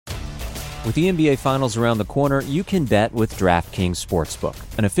With the NBA Finals around the corner, you can bet with DraftKings Sportsbook,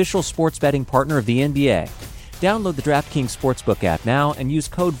 an official sports betting partner of the NBA. Download the DraftKings Sportsbook app now and use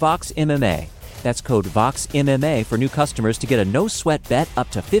code VOXMMA. That's code VOXMMA for new customers to get a no-sweat bet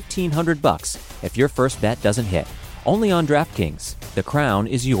up to $1,500 if your first bet doesn't hit. Only on DraftKings. The crown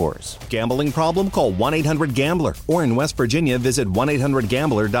is yours. Gambling problem? Call 1-800-GAMBLER. Or in West Virginia, visit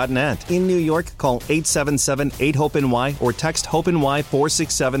 1-800-GAMBLER.net. In New York, call 877-8-HOPE-NY or text HOPE-NY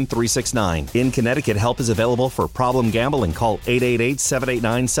 467-369. In Connecticut, help is available for problem gambling. Call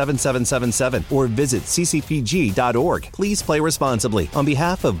 888-789-7777 or visit ccpg.org. Please play responsibly. On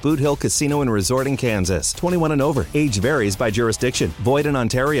behalf of Boot Hill Casino and Resort in Kansas, 21 and over. Age varies by jurisdiction. Void in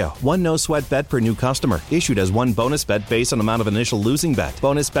Ontario. One no-sweat bet per new customer. Issued as one bonus bet based on amount of initial losing bet.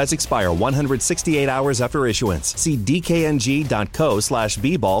 Bonus bets expire 168 hours after issuance. See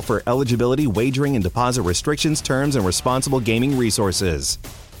dkng.co/bball for eligibility, wagering, and deposit restrictions, terms, and responsible gaming resources.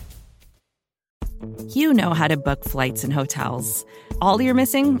 You know how to book flights and hotels. All you're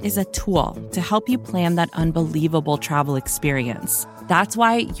missing is a tool to help you plan that unbelievable travel experience. That's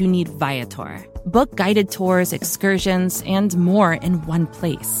why you need Viator. Book guided tours, excursions, and more in one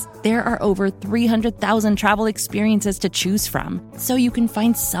place. There are over 300,000 travel experiences to choose from, so you can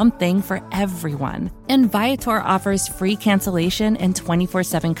find something for everyone. And Viator offers free cancellation and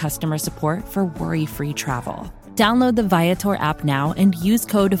 24/7 customer support for worry-free travel. Download the Viator app now and use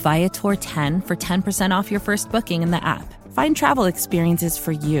code Viator10 for 10% off your first booking in the app. Find travel experiences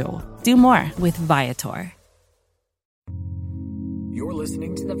for you. Do more with Viator. You're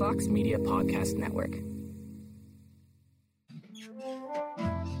listening to the Vox Media Podcast Network.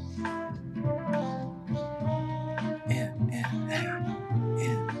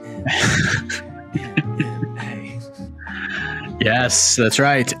 Yes, that's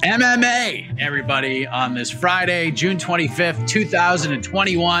right. MMA, everybody, on this Friday, June 25th,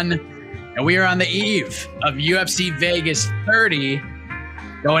 2021. And we are on the eve of UFC Vegas 30.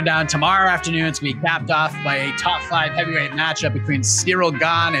 Going down tomorrow afternoon. It's going to be capped off by a top 5 heavyweight matchup between Cyril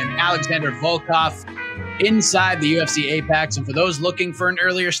Gane and Alexander Volkov inside the UFC Apex. And for those looking for an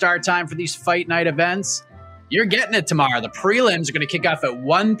earlier start time for these fight night events, you're getting it tomorrow. The prelims are going to kick off at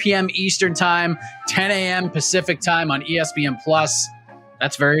 1 p.m. Eastern Time, 10 a.m. Pacific Time on ESPN+.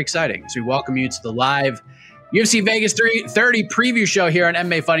 That's very exciting. So we welcome you to the live UFC Vegas 30 preview show here on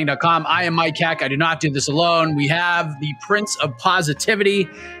MMAfighting.com. I am Mike Heck. I do not do this alone. We have the Prince of Positivity,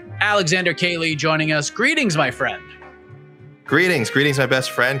 Alexander Kaley, joining us. Greetings, my friend. Greetings, my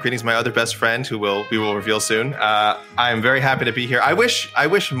best friend. Greetings, my other best friend, who we will reveal soon. I am very happy to be here. I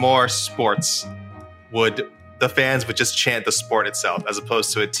wish more sports the fans would just chant the sport itself as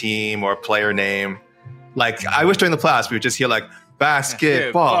opposed to a team or a player name. Like, I wish during the playoffs we would just hear like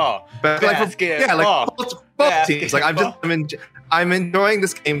basketball. Both teams. Like, I'm enjoying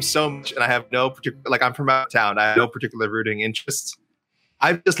this game so much, and I have no particular, like, I'm from out of town. I have no particular rooting interests.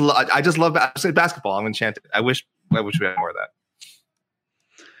 I just love basketball. I'm gonna chant it. I wish we had more of that.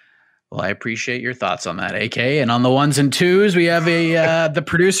 Well, I appreciate your thoughts on that, AK. And on the ones and twos, we have the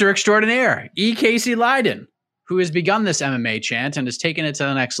producer extraordinaire, E. Casey Leydon, who has begun this MMA chant and has taken it to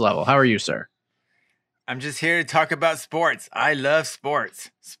the next level. How are you, sir? I'm just here to talk about sports. I love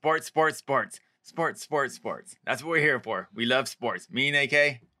sports. Sports. That's what we're here for. We love sports. Me and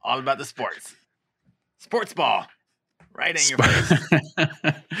AK, all about the sports. Sports ball. Right in your face.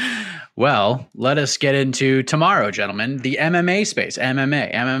 Well, let us get into tomorrow, gentlemen. The MMA space.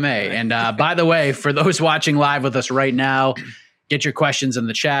 MMA. And by the way, for those watching live with us right now, get your questions in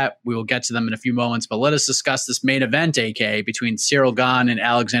the chat. We will get to them in a few moments. But let us discuss this main event, AK, between Cyril Gane and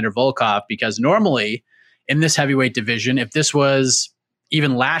Alexander Volkov, because normally in this heavyweight division, if this was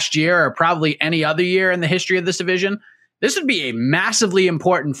even last year or probably any other year in the history of this division, this would be a massively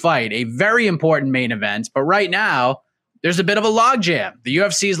important fight, a very important main event. But right now, there's a bit of a logjam. The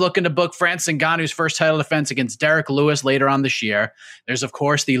UFC is looking to book Francis Ngannou's first title defense against Derek Lewis later on this year. There's, of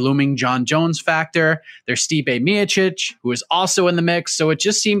course, the looming John Jones factor. There's Stipe Miocic, who is also in the mix. So it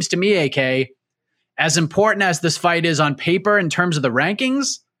just seems to me, AK, as important as this fight is on paper in terms of the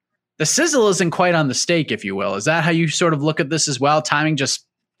rankings, the sizzle isn't quite on the steak, if you will. Is that how you sort of look at this as well? Timing just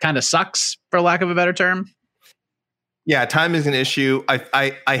kind of sucks, for lack of a better term? Yeah, time is an issue.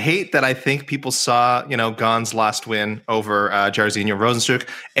 I hate that I think people saw, Gane's last win over Jairzinho Rozenstruik,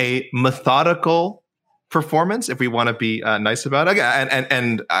 a methodical performance, if we want to be nice about it.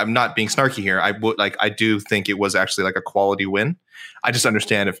 And I'm not being snarky here. I do think it was actually like a quality win. I just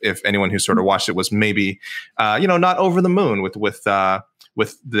understand if anyone who sort of watched it was maybe, not over the moon with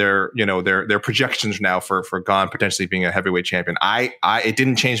their projections now for Gane potentially being a heavyweight champion. It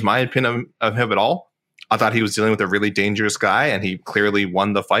didn't change my opinion of him at all. I thought he was dealing with a really dangerous guy, and he clearly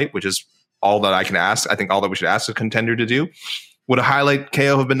won the fight, which is all that I can ask. I think all that we should ask a contender to do. Would a highlight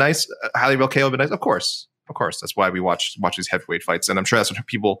KO have been nice? Highly rail KO have been nice? Of course. That's why we watch these heavyweight fights. And I'm sure that's what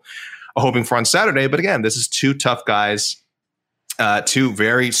people are hoping for on Saturday. But again, this is two tough guys, two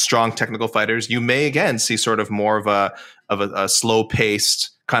very strong technical fighters. You may again see sort of more of a slow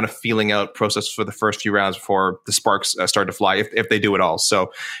paced kind of feeling out process for the first few rounds before the sparks start to fly, if they do it all.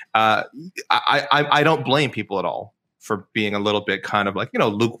 So I don't blame people at all for being a little bit kind of like,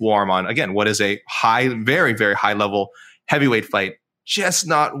 lukewarm on, again, what is a very, very high level heavyweight fight, just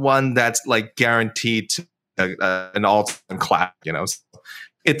not one that's like guaranteed to an all-time class.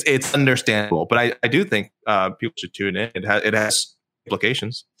 It's understandable, but I do think people should tune in. It has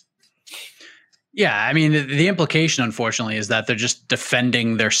implications. Yeah, I mean, the implication, unfortunately, is that they're just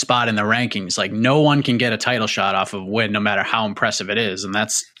defending their spot in the rankings. Like, no one can get a title shot off of a win, no matter how impressive it is. And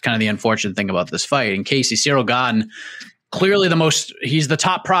that's kind of the unfortunate thing about this fight. And Casey, Ciryl Gane, clearly he's the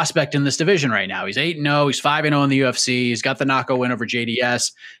top prospect in this division right now. He's 8-0. He's 5-0 in the UFC. He's got the knockout win over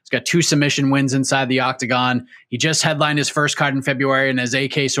JDS. He's got 2 submission wins inside the octagon. He just headlined his first card in February. And as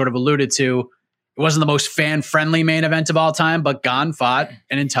AK sort of alluded to, it wasn't the most fan-friendly main event of all time, but Gane fought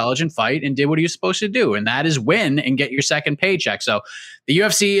an intelligent fight and did what he was supposed to do, and that is win and get your second paycheck. So the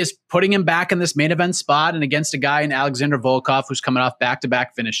UFC is putting him back in this main event spot and against a guy in Alexander Volkov who's coming off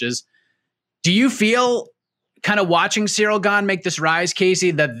back-to-back finishes. Do you feel, kind of watching Ciryl Gane make this rise,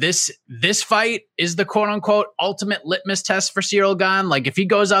 Casey, that this fight is the quote-unquote ultimate litmus test for Ciryl Gane? Like, if he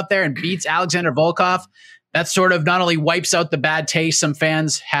goes out there and beats Alexander Volkov, that sort of not only wipes out the bad taste some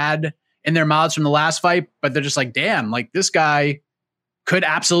fans had in their mouths from the last fight, but they're just like, damn, like this guy could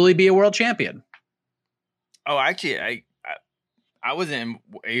absolutely be a world champion. Oh, actually, I wasn't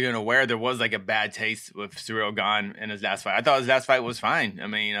even aware there was like a bad taste with Ciryl Gane in his last fight. I thought his last fight was fine. I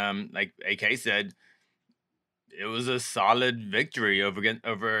mean, like AK said, it was a solid victory over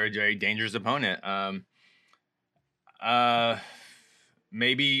a very dangerous opponent.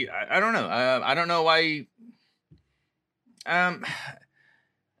 Maybe I don't know. I don't know why.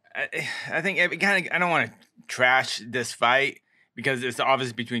 I think I don't want to trash this fight because it's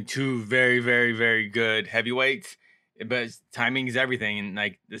obviously between two very, very, very good heavyweights, but timing is everything. And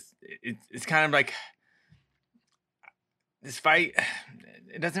like this, it's kind of like this fight.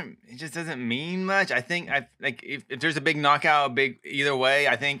 It just doesn't mean much. I think if there's a big knockout, either way,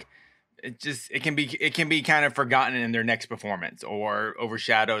 I think it can be kind of forgotten in their next performance or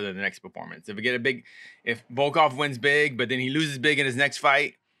overshadowed in the next performance. If Volkov wins big, but then he loses big in his next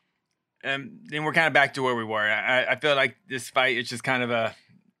fight, then we're kind of back to where we were. I feel like this fight is just kind of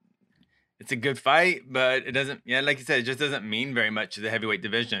it's a good fight, but it doesn't, like you said, it just doesn't mean very much to the heavyweight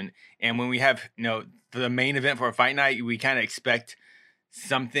division. And when we have, for the main event for a fight night, we kind of expect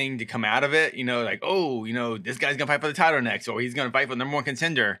something to come out of it, like, this guy's going to fight for the title next, or he's going to fight for the number one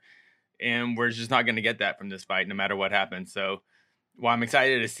contender. And we're just not going to get that from this fight, no matter what happens. So while I'm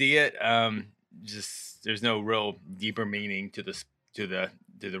excited to see it, there's no real deeper meaning to the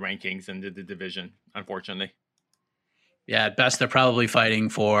rankings and the division, unfortunately. Yeah, at best, they're probably fighting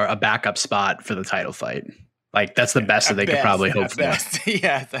for a backup spot for the title fight. Like, that's the best that they could probably hope for.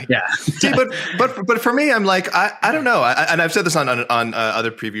 Yeah. See, but for me, I'm like, I don't know. And I've said this on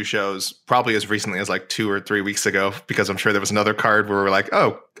other preview shows, probably as recently as like 2 or 3 weeks ago, because I'm sure there was another card where we're like,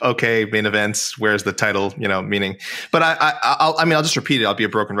 oh, okay, main events, where's the title, meaning. But I'll just repeat it. I'll be a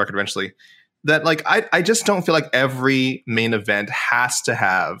broken record eventually. That like, I just don't feel like every main event has to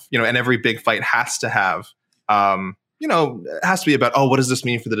have, and every big fight has to have, it has to be about, what does this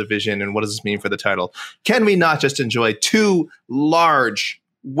mean for the division and what does this mean for the title? Can we not just enjoy two large,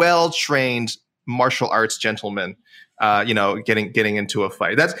 well-trained martial arts gentlemen, getting into a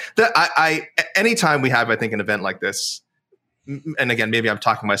fight? Anytime we have, I think, an event like this, and again, maybe I'm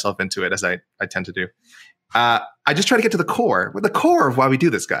talking myself into it as I tend to do. I just try to get to the core of why we do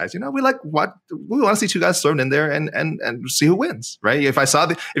this, guys. We want to see two guys thrown in there and see who wins, right?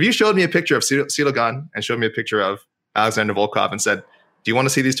 If you showed me a picture of Ciryl Gane and showed me a picture of Alexander Volkov and said, do you want to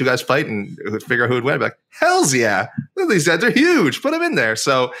see these two guys fight and figure out who would win? I'd be like, hells yeah. These guys are huge. Put them in there.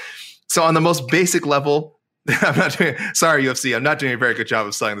 So on the most basic level, sorry, UFC, I'm not doing a very good job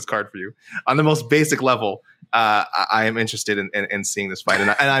of selling this card for you. On the most basic level, I am interested in seeing this fight.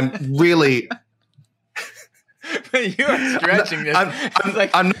 And I'm really... You are stretching this.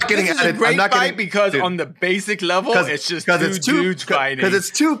 I'm not getting at it. I'm not getting because on the basic level, it's just two dudes fighting. Because it's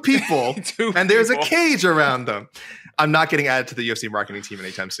two people, and there's a cage around them. I'm not getting added to the UFC marketing team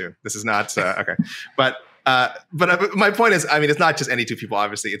anytime soon. This is not okay. But my point is, it's not just any two people.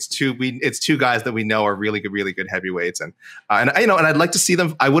 Obviously, it's two guys that we know are really good heavyweights, and I'd like to see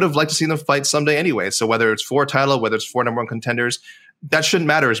them. I would have liked to see them fight someday anyway. So whether it's for a title, whether it's for number one contenders. that shouldn't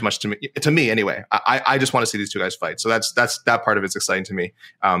matter as much to me anyway. I just want to see these two guys fight. So that part of it's exciting to me.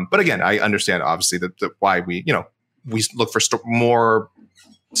 But again, I understand obviously that why we look for more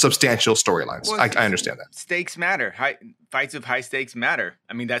substantial storylines. Well, I understand that. Stakes matter. Fights with high stakes matter.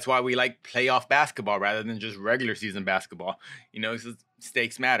 I mean, that's why we like playoff basketball rather than just regular season basketball.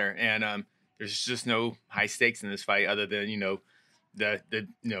 Stakes matter, and there's just no high stakes in this fight other than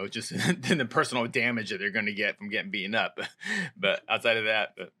just the personal damage that they're going to get from getting beaten up. But outside of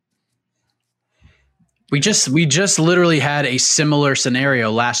that, we just literally had a similar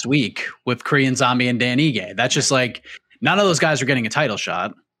scenario last week with Korean Zombie and Dan Ige. That's just like none of those guys are getting a title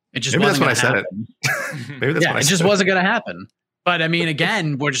shot. It just maybe that's when I said it. Maybe that's when it just wasn't going to happen. But I mean,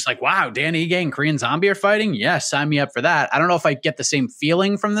 again, we're just like, wow, Dan Ige and Korean Zombie are fighting. Yes, sign me up for that. I don't know if I get the same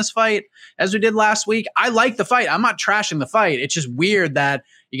feeling from this fight as we did last week. I like the fight. I'm not trashing the fight. It's just weird that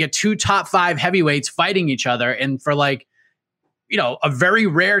you get two top 5 heavyweights fighting each other, and for a very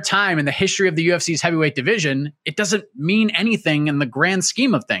rare time in the history of the UFC's heavyweight division, it doesn't mean anything in the grand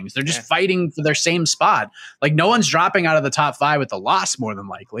scheme of things. They're just fighting for their same spot. Like, no one's dropping out of the top 5 with a loss, more than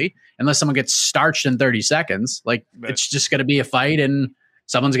likely, unless someone gets starched in 30 seconds. It's just going to be a fight, and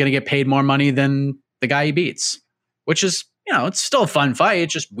someone's going to get paid more money than the guy he beats, which is, it's still a fun fight.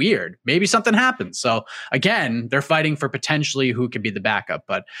 It's just weird. Maybe something happens. So again, they're fighting for potentially who could be the backup.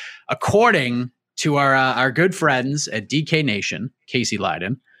 But according to our good friends at DK Nation, Casey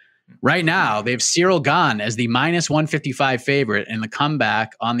Leydon, right now they have Cyril Gane as the -155 favorite, and the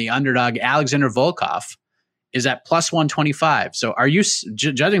comeback on the underdog Alexander Volkov is at +125. So are you,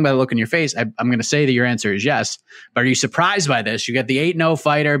 judging by the look in your face, I'm going to say that your answer is yes, but are you surprised by this? You got the 8-0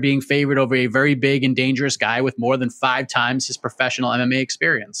 fighter being favored over a very big and dangerous guy with more than 5 times his professional MMA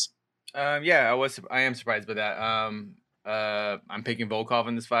experience. I am surprised by that. I'm picking Volkov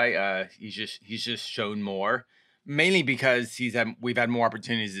in this fight. He's just shown more, mainly because we've had more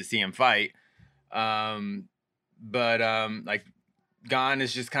opportunities to see him fight. Gane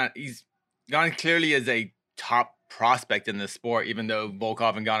is just Gane clearly is a top prospect in the sport, even though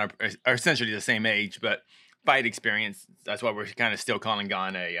Volkov and Gane are essentially the same age, but fight experience. That's why we're kind of still calling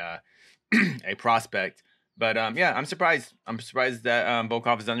Gane a prospect. But I'm surprised. I'm surprised that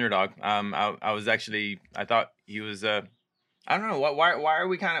Volkov is underdog. I thought he was. I don't know why are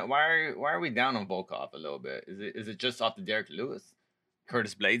we why are we down on Volkov a little bit? Is it just off the Derek Lewis,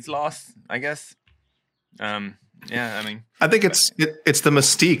 Curtis Blades loss? I guess. I think it's the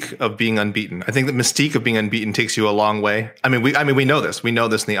mystique of being unbeaten. I think the mystique of being unbeaten takes you a long way. We know this. We know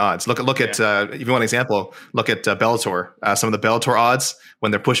this in the odds. Look at if you want an example, look at Bellator. Some of the Bellator odds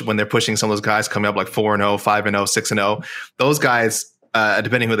when they're pushing some of those guys coming up like 4-0, 5-0, 6-0. Those guys,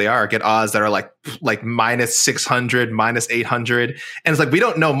 depending who they are, get odds that are like -600, -800, and it's like we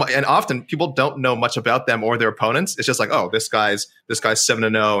don't know, and often people don't know much about them or their opponents. It's just like, oh, this guy's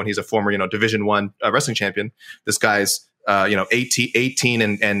 7-0, and he's a former Division I wrestling champion. This guy's 18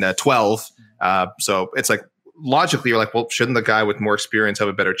 and 12. So it's like logically you're like, well, shouldn't the guy with more experience have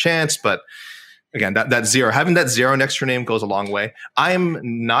a better chance? But again, that zero, having that zero next to your name goes a long way. I'm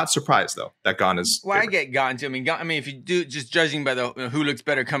not surprised though that Gane is. Well, I get Gane too. I mean, if you do just judging by the who looks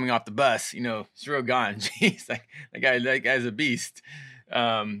better coming off the bus, Cyril Gane. Jeez, that guy's a beast.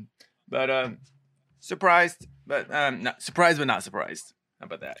 Surprised, but not surprised, but not surprised. How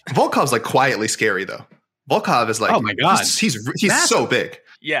about that? Volkov's quietly scary though. Volkov is like, oh my god, he's so big.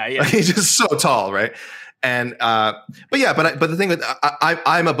 Yeah. He's just so tall, right? And but the thing with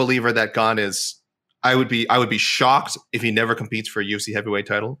I'm a believer that Gane is. I would be shocked if he never competes for a UFC heavyweight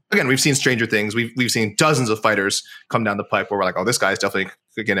title. Again, we've seen stranger things. We've seen dozens of fighters come down the pipe where we're like, oh, this guy's definitely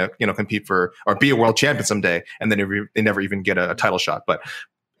gonna compete for or be a world champion someday, and then they never even get a title shot. But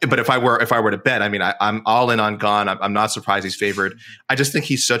if I were to bet, I'm all in on Gane. I'm not surprised he's favored. I just think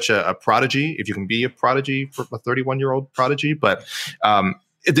he's such a prodigy. If you can be a prodigy for a 31-year-old prodigy, but I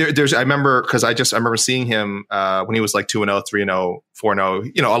remember because I remember seeing him when he was like 2-0, 3-0,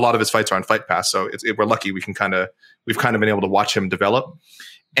 4-0. A lot of his fights are on Fight Pass, so we're lucky we've kind of been able to watch him develop.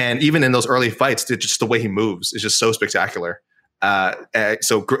 And even in those early fights, just the way he moves is just so spectacular.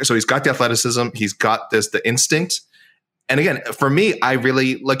 So he's got the athleticism, he's got the instinct. And again, for me, I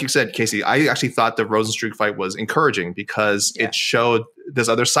really, like you said, Casey, I actually thought the Rozenstruik fight was encouraging because it showed this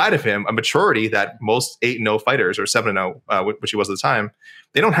other side of him, a maturity that most 8-0 fighters or 7-0, which he was at the time,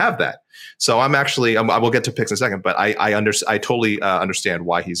 they don't have that. So I will get to picks in a second, but I totally understand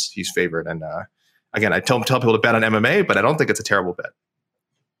why he's favored. And again, I tell people to bet on MMA, but I don't think it's a terrible bet.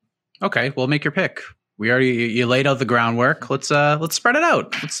 Okay, well, make your pick. You laid out the groundwork. Let's spread it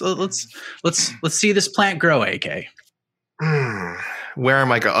out. Let's see this plant grow, AK. Where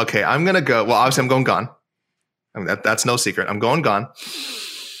am I going? Okay, I'm going to go. Well, obviously I'm going Gane. I mean, that's no secret. I'm going Gane.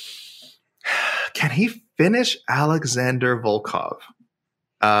 Can he finish Alexander Volkov?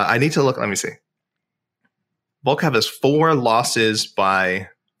 I need to look. Let me see. Volkov has 4 losses by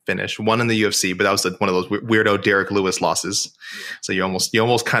finish, 1 in the UFC, but that was one of those weirdo Derek Lewis losses. So you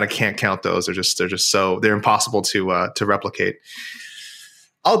almost kind of can't count those. They're impossible to replicate.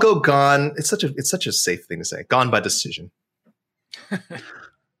 I'll go Gane. It's such a safe thing to say. Gane by decision.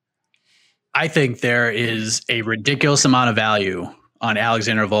 I think there is a ridiculous amount of value on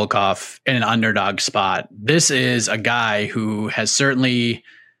Alexander Volkov in an underdog spot. This is a guy who has certainly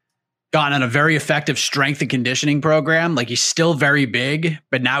gone on a very effective strength and conditioning program. Like, he's still very big,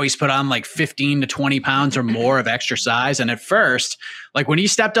 but now he's put on like 15 to 20 pounds or more of extra size. And at first, like when he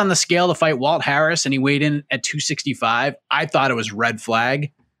stepped on the scale to fight Walt Harris and he weighed in at 265, I thought it was red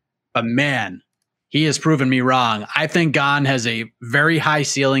flag. But man, he has proven me wrong. I think Gane has a very high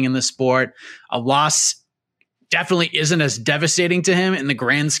ceiling in the sport. A loss definitely isn't as devastating to him in the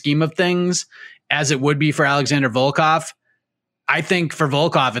grand scheme of things as it would be for Alexander Volkov. I think for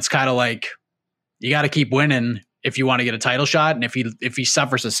Volkov, it's kind of like you got to keep winning if you want to get a title shot. And if he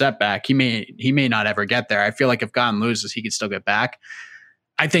suffers a setback, he may not ever get there. I feel like if Gane loses, he could still get back.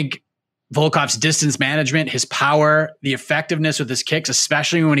 I think Volkov's distance management, his power, the effectiveness with his kicks,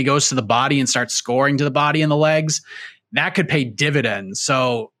 especially when he goes to the body and starts scoring to the body and the legs, that could pay dividends.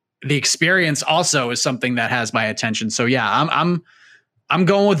 So the experience also is something that has my attention. So yeah, I'm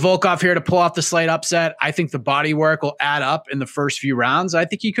going with Volkov here to pull off the slight upset. I think the body work will add up in the first few rounds. I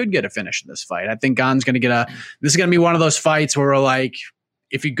think he could get a finish in this fight. I think Gane's going to this is going to be one of those fights where we're like,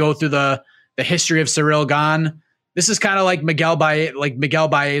 if you go through the history of Cyril Gane, this is kind of like Miguel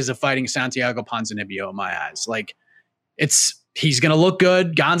Baeza fighting Santiago Ponzinibbio in my eyes. Like, he's going to look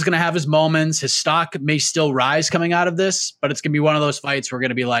good. Gane's going to have his moments. His stock may still rise coming out of this, but it's going to be one of those fights where we're going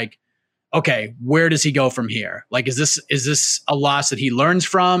to be like, okay, where does he go from here? Like, is this a loss that he learns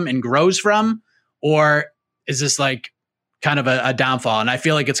from and grows from? Or is this like kind of a downfall? And I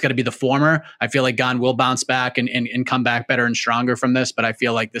feel like it's going to be the former. I feel like Gane will bounce back and come back better and stronger from this. But I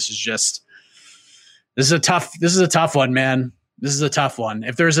feel like this is a tough one, man. This is a tough one.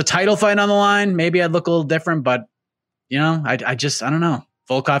 If there's a title fight on the line, maybe I'd look a little different, but I don't know.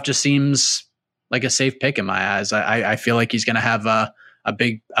 Volkov just seems like a safe pick in my eyes. I feel like he's going to have a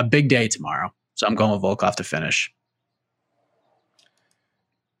big day tomorrow. So I'm going with Volkov to finish.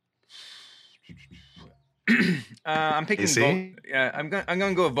 I'm picking. I'm going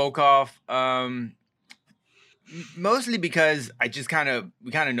to go with Volkov. Mostly because we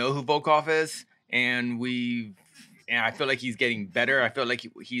kind of know who Volkov is, and I feel like he's getting better. I feel like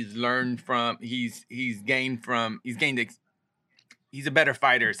he's learned from. He's a better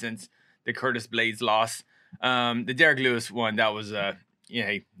fighter since the Curtis Blades loss. The Derek Lewis one, that was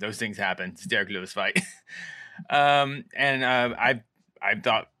hey, those things happen. It's a Derek Lewis fight. I've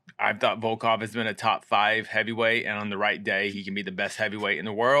thought Volkov has been a top 5 heavyweight, and on the right day, he can be the best heavyweight in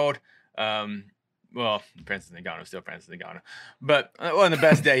the world. Well, Francis Ngannou, still Francis Ngannou, but on the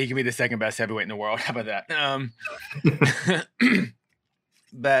best day, he can be the second best heavyweight in the world. How about that?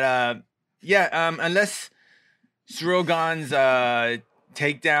 Unless Cyril Gane's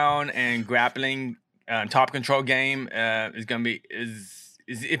takedown and grappling top control game is going to be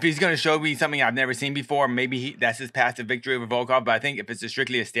if he's going to show me something I've never seen before, maybe that's his path to victory over Volkov. But I think if it's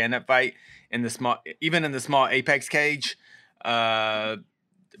strictly a stand-up fight even in the small Apex cage,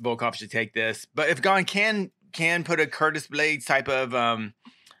 Volkov should take this. But if Gane can put a Curtis Blades type of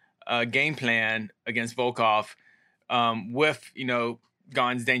game plan against Volkov with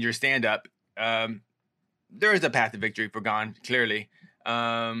Gane's dangerous stand-up, there is a path to victory for Gane, clearly.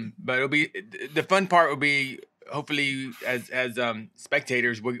 But it'll be the fun part will be hopefully as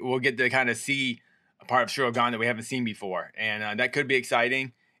spectators we'll get to kind of see a part of Cyril Gane that we haven't seen before, and that could be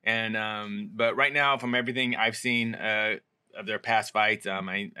exciting. And but right now, from everything I've seen of their past fights, I'm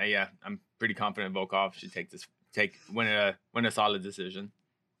pretty confident Volkov should win a solid decision.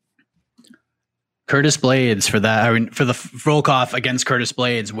 Curtis Blades for that. I mean, for the Volkov against Curtis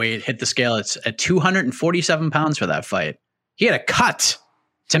Blades, weight hit the scale. It's at 247 pounds for that fight. He had a cut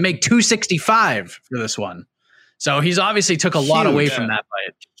to make 265 for this one. So he's obviously took a lot away from that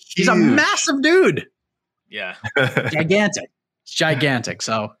fight. He's a massive dude. Yeah. Gigantic.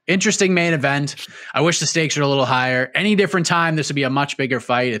 So interesting main event. I wish the stakes were a little higher. Any different time, this would be a much bigger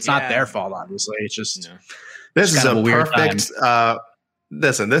fight. It's not their fault, obviously. It's just this is a perfect.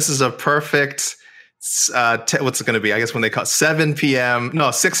 This is a perfect. What's it going to be? I guess when they call 7 p.m. No,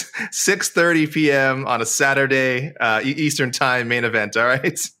 6:30 p.m. on a Saturday Eastern time main event. All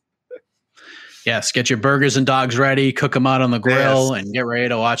right. Yes, get your burgers and dogs ready, cook them out on the grill, and get ready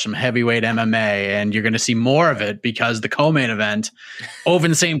to watch some heavyweight MMA. And you're going to see more of it because the co-main event,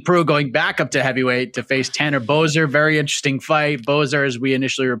 Ovince St. Preux going back up to heavyweight to face Tanner Boser. Very interesting fight. Boser, as we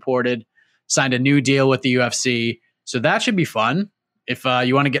initially reported, signed a new deal with the UFC. So that should be fun. If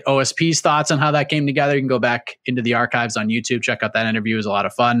you want to get OSP's thoughts on how that came together, you can go back into the archives on YouTube. Check out that interview. It was a lot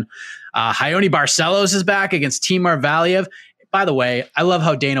of fun. Raoni Barcelos is back against Timur Valiev. By the way, I love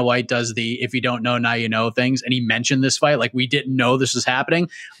how Dana White does the if you don't know, now you know things. And he mentioned this fight like we didn't know this was happening.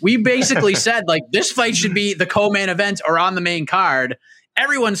 We basically said like this fight should be the co-main event or on the main card.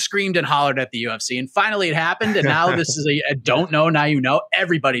 Everyone screamed and hollered at the UFC. And finally it happened. And now this is a don't know, now you know.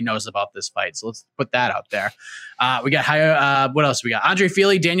 Everybody knows about this fight. So let's put that out there. We got what else we got? Andre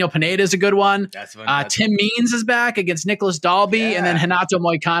Fili, Daniel Pineda is a good one. That's fun. Tim Means is back against Nicholas Dalby. And then Renato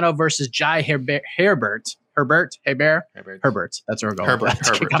Moicano versus Jai Herbert. Herbert. That's where we're going. Herbert. I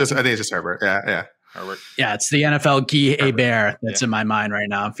think it's just Herbert. Yeah. Herbert. Yeah, it's the NFL Guy Hebert that's in my mind right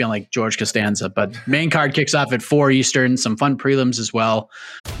now. I'm feeling like George Costanza. But main card kicks off at 4 Eastern. Some fun prelims as well.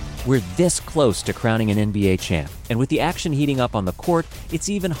 We're this close to crowning an NBA champ. And with the action heating up on the court, it's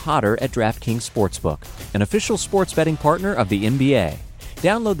even hotter at DraftKings Sportsbook, an official sports betting partner of the NBA.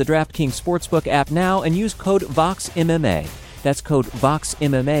 Download the DraftKings Sportsbook app now and use code VOXMMA. That's code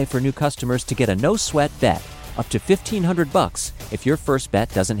VOXMMA for new customers to get a no-sweat bet up to $1,500 if your first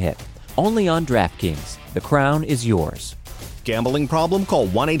bet doesn't hit. Only on DraftKings. The crown is yours. Gambling problem? Call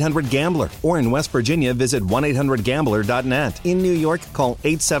 1-800-GAMBLER. Or in West Virginia, visit 1-800-GAMBLER.net. In New York, call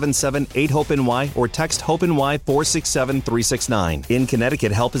 877-8-HOPE-NY or text HOPE-NY 467-369. In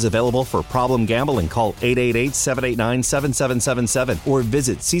Connecticut, help is available for problem gambling. Call 888-789-7777 or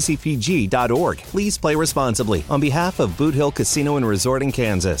visit ccpg.org. Please play responsibly. On behalf of Boot Hill Casino and Resort in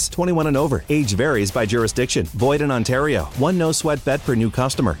Kansas, 21 and over. Age varies by jurisdiction. Void in Ontario. One no-sweat bet per new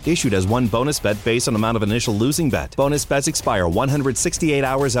customer. Issued as one bonus bet based on amount of initial losing bet. Bonus bets expire 168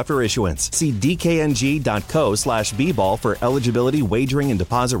 hours after issuance. See dkng.co/bball for eligibility, wagering, and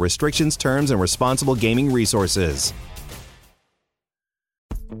deposit restrictions, terms, and responsible gaming resources.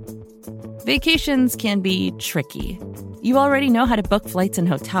 Vacations can be tricky. You already know how to book flights and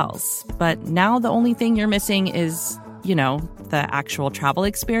hotels, but now the only thing you're missing is, the actual travel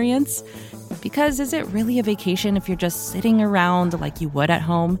experience. Because is it really a vacation if you're just sitting around like you would at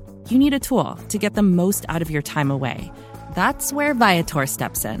home? You need a tool to get the most out of your time away. That's where Viator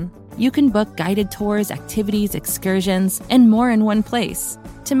steps in. You can book guided tours, activities, excursions, and more in one place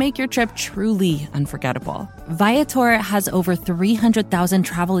to make your trip truly unforgettable. Viator has over 300,000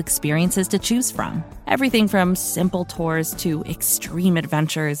 travel experiences to choose from. Everything from simple tours to extreme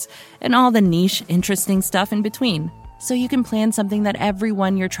adventures and all the niche, interesting stuff in between. So you can plan something that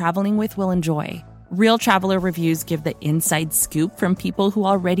everyone you're traveling with will enjoy. Real traveler reviews give the inside scoop from people who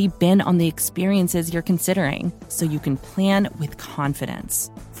already been on the experiences you're considering, so you can plan with confidence.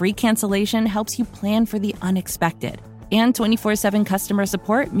 Free cancellation helps you plan for the unexpected. And 24/7 customer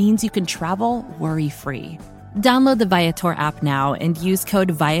support means you can travel worry-free. Download the Viator app now and use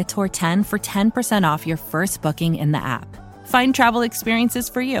code Viator10 for 10% off your first booking in the app. Find travel experiences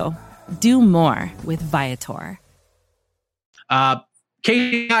for you. Do more with Viator.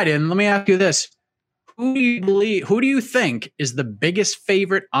 Casey Hyden, let me ask you this. Who do you think is the biggest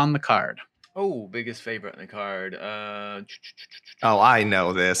favorite on the card? Oh, biggest favorite on the card. I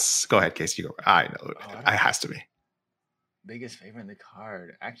know this. Go ahead, Casey. I know it. It has to be. Biggest favorite on the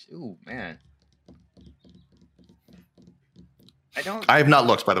card. Actually, man. I have not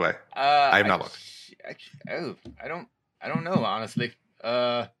looked, by the way. I have not looked. I don't know, honestly.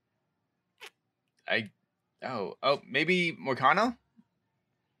 Maybe Moicano?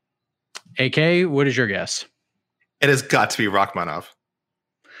 AK, what is your guess? It has got to be Rachmanov.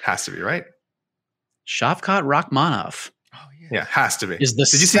 Has to be, right? Shavkat Rachmanov. Oh, yeah, has to be. Is the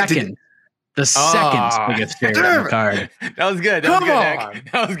second biggest favorite on the card. That was good.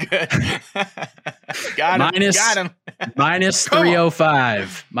 That was good. Got him. Minus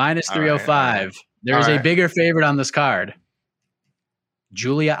 305. Minus 305. Right. There's a bigger favorite on this card.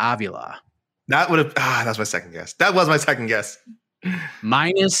 Julia Avila. That would have. That was my second guess.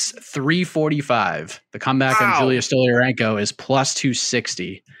 Minus 345. The comeback on Julia Stoliarenko is plus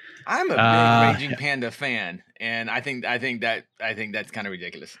 260. I'm a big Raging Panda fan, and I think that's kind of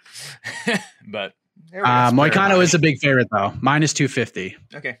ridiculous. But Moicano is a big favorite though. Minus 250.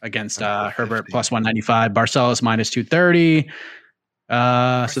 Okay. Against Herbert plus 195. Barcelos minus 230.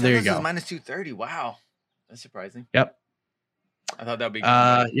 So there you go. Minus 230. Wow, that's surprising. Yep. I thought that would be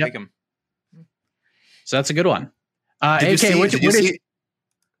take him. So that's a good one. Did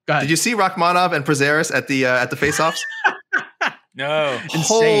you see Rachmanov and Prazeres at the face-offs? No.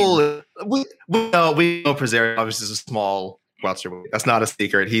 we know Prazeres obviously is a small welterweight. That's not a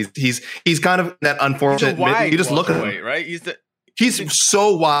secret. He's kind of that unfortunate. You just look at him, right? He's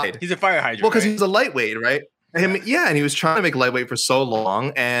so wide. He's a fire hydrant. Well, because right? he's a lightweight, right? And he was trying to make lightweight for so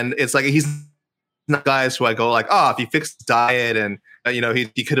long, and it's like he's not guys who I go like, if he fixed his diet and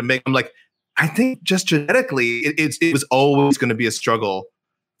he could have made. I'm like, I think just genetically, it was always going to be a struggle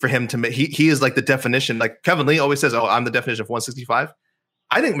for him to make. He is like the definition. Like Kevin Lee always says, I'm the definition of 165.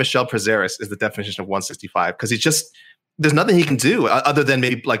 I think Michel Prazeres is the definition of 165 because there's nothing he can do other than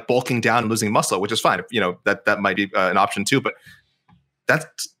maybe like bulking down and losing muscle, which is fine. That might be an option too, but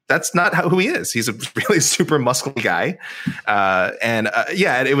that's not who he is. He's a really super muscular guy.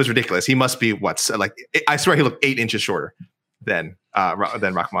 It was ridiculous. He must be I swear he looked 8 inches shorter than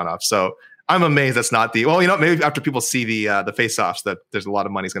Rakhmonov. So I'm amazed that's not maybe after people see the face-offs that there's a lot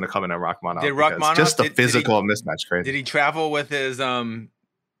of money's going to come in on Rakhmonov. Did Rakhmonov just the physical mismatch crazy. Did he travel with his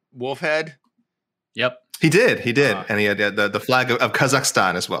wolf head? Yep. He did, and he had the flag of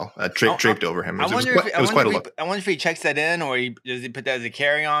Kazakhstan as well draped over him. It was quite a look. I wonder if he checks that in, or does he put that as a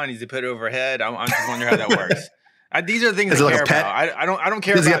carry-on? Does he put it overhead? I'm just wondering how that works. These are things I care about. I don't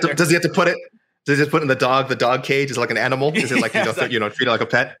care. Does he have to put it? Does he just put it in the dog cage? Is it like an animal? Is it like treat it like a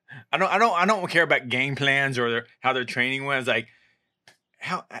pet? I don't care about game plans or how their training was. Like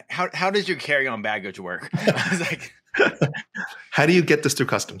how does your carry-on baggage work? I was like, how do you get this through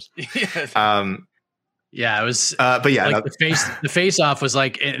customs? Yes. Yeah, it was. But yeah, like the face off was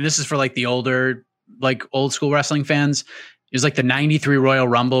like, and this is for like the older, like old school wrestling fans. It was like the '93 Royal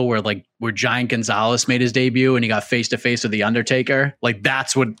Rumble where Giant Gonzalez made his debut and he got face to face with the Undertaker. Like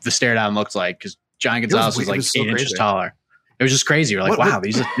that's what the stare down looked like because Giant Gonzalez was like 8 inches taller. It was just crazy. You're like, wow,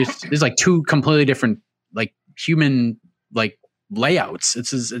 these like two completely different like human like layouts.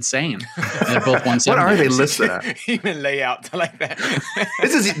 It's insane. And they're both 170. What are they listed at? Human layouts. I like that.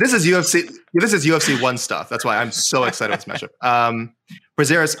 This is UFC. This is UFC 1 stuff. That's why I'm so excited with this matchup.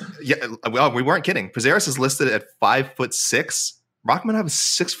 Prazeres, we weren't kidding. Prazeres is listed at 5'6". Rakhmonov is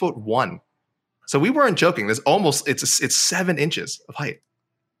 6'1". So we weren't joking. It's 7 inches of height.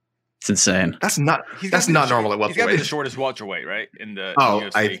 It's insane. That's not normal at welterweight. He's got to be the shortest welterweight, right? In the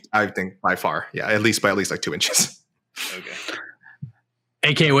UFC. I think by far, yeah, at least like 2 inches. Okay.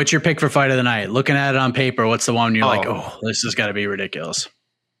 AK, what's your pick for fight of the night? Looking at it on paper, what's the one you're like, this has got to be ridiculous?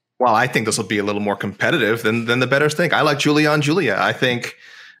 Well, I think this will be a little more competitive than the bettors think. I like Julia. I think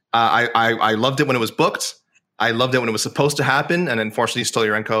I loved it when it was booked. I loved it when it was supposed to happen. And unfortunately,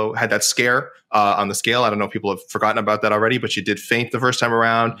 Stoliarenko had that scare on the scale. I don't know if people have forgotten about that already, but she did faint the first time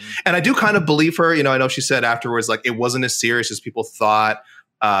around. Mm-hmm. And I do kind of believe her. I know she said afterwards, like, it wasn't as serious as people thought.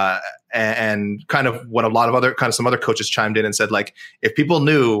 And kind of what a lot of some other coaches chimed in and said, like, if people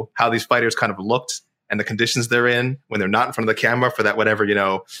knew how these fighters kind of looked and the conditions they're in when they're not in front of the camera for that whatever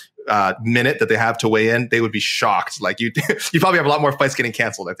minute that they have to weigh in, they would be shocked. Like you probably have a lot more fights getting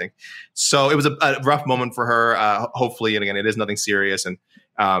canceled, I think. So it was a rough moment for her. Hopefully, and again, it is nothing serious, and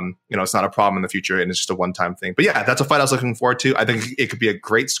it's not a problem in the future, and it's just a one-time thing. But yeah, that's a fight I was looking forward to. I think it could be a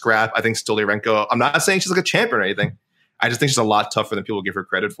great scrap. I think Stoliarenko. I'm not saying she's like a champion or anything. I just think she's a lot tougher than people give her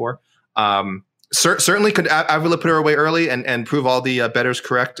credit for. Certainly could Avila put her away early and prove all the bettors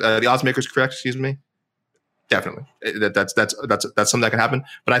correct, the odds makers correct. Excuse me. Definitely, that's something that can happen.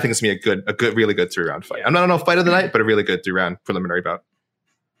 But I think it's gonna be a good, really good 3-round fight. I'm not a fight of the night, but a really good 3-round preliminary bout.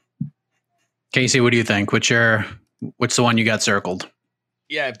 Casey, what do you think? What's the one you got circled?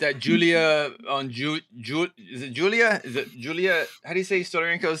 Yeah, if that Julia on is it Julia? Is it Julia? How do you say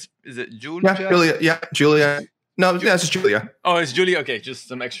Stoliarenko's? Is it Julia? Yeah, Julia. Yeah, Julia. No, yeah, it's just Julia. Oh, it's Julia. Okay, just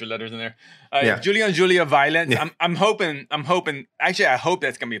some extra letters in there. Julia violence. Yeah. I'm hoping. Actually, I hope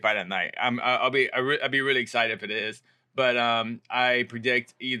that's gonna be a fight at night. I'll be really excited if it is. But I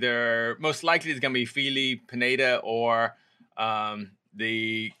predict either most likely it's gonna be Fili Pineda or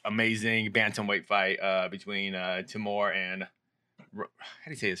the amazing bantamweight fight between Timur and how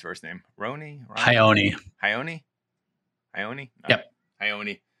do you say his first name? Roni? Ione. Yep.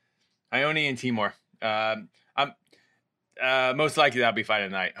 Ione and Timur. Most likely that'll be fight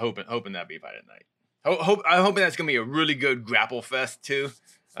at night. Hoping that'll be fight at night. I'm hoping that's gonna be a really good grapple fest too.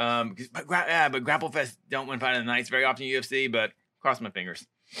 But grapple fest don't win fight of the nights very often in UFC. But cross my fingers.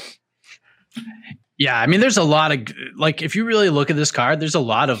 Yeah, I mean, there's a lot of if you really look at this card, there's a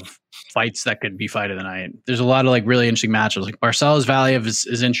lot of fights that could be fight of the night. There's a lot of really interesting matchups. Like Barcelos Valiev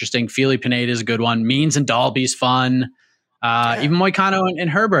is interesting. Fili Pineda is a good one. Means and Dalby's fun. Even Moicano and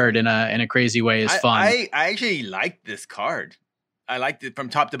Herbert in a crazy way is fun. I actually like this card. I liked it from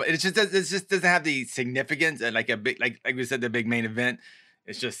top to bottom. It just doesn't have the significance and like we said, the big main event.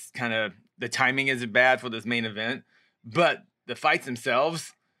 It's just kind of the timing isn't bad for this main event, but the fights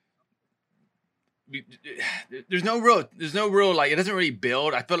themselves, there's no real like, it doesn't really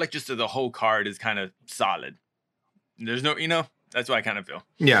build. I feel like just the whole card is kind of solid. There's no, that's what I kind of feel.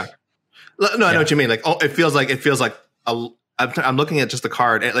 Yeah. No, I know what you mean. Like, it feels like I'm looking at just the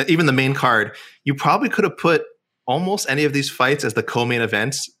card, even the main card. You probably could have put almost any of these fights as the co-main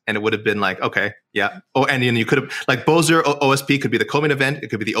events, and it would have been like, okay, yeah. Oh, and you could have like Boser OSP could be the co-main event. It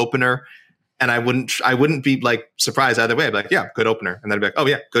could be the opener, and I wouldn't be like surprised either way. I'd be like, yeah, good opener, and then I'd be like, oh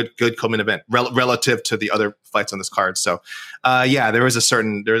yeah, good co-main event relative to the other fights on this card. So, yeah, there is a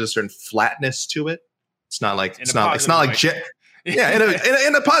certain flatness to it. It's not like yeah,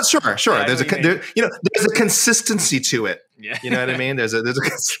 in a pot, sure. Yeah, there's there's a consistency to it. Yeah. You know what I mean? It's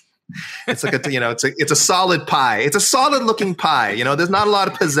like it's a solid pie. It's a solid looking pie. There's not a lot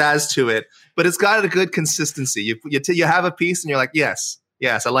of pizzazz to it, but it's got a good consistency. You have a piece and you're like, yes,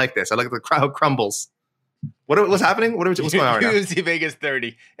 I like this. I like the crowd crumbles. What's happening? What's going on right now? UFC Vegas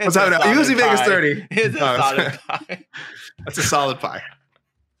 30. What's happening? UFC Vegas 30. It's a solid pie. That's a solid pie.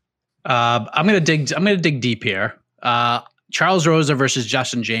 I'm gonna dig deep here. Charles Rosa versus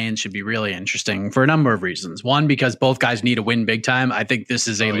Justin James should be really interesting for a number of reasons. One, because both guys need to win big time. I think this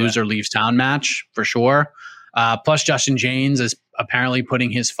is a loser leaves town match for sure. Plus, Justin James is apparently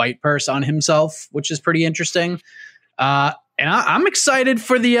putting his fight purse on himself, which is pretty interesting. And I'm excited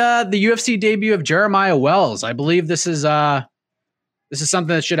for the UFC debut of Jeremiah Wells. I believe this is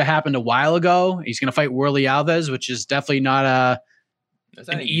something that should have happened a while ago. He's going to fight Worley Alves, which is definitely not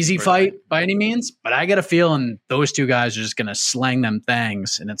an easy fight by any means, but I get a feeling those two guys are just going to slang them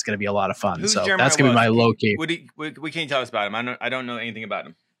things, and it's going to be a lot of fun. Who's so Jeremiah that's going to be my low key. What can you tell us about him? I don't know anything about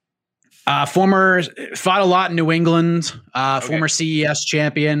him. Former fought a lot in New England. Former CES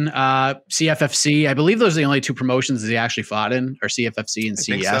champion, CFFC. I believe those are the only two promotions that he actually fought in, or CFFC and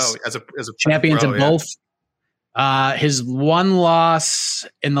CES. So. As a champions pro, in both. His one loss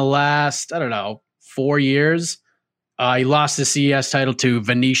in the last 4 years. He lost the CES title to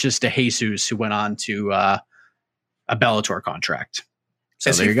Vinicius de Jesus, who went on to a Bellator contract.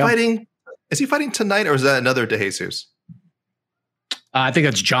 So there you go. Is he fighting tonight, or is that another de Jesus? I think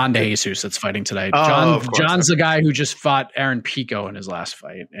that's John de Jesus that's fighting tonight. John's the guy who just fought Aaron Pico in his last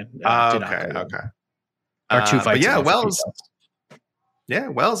fight. And, okay. Or two fights. But yeah,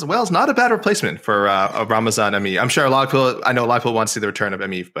 Wells, not a bad replacement for Ramazan Emeev. I'm sure I know a lot of people want to see the return of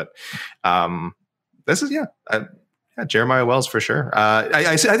Emeev, but this is Jeremiah Wells for sure.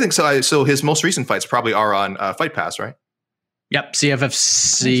 I think so. So his most recent fights probably are on Fight Pass, right? Yep,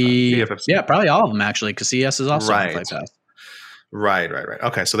 CFFC. Yeah, probably all of them actually, because CS is also on Fight Pass. Right.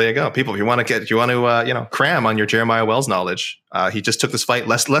 Okay, so there you go, people. If you want to cram on your Jeremiah Wells knowledge, he just took this fight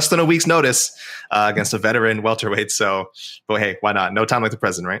less than a week's notice against a veteran welterweight. So, but hey, why not? No time like the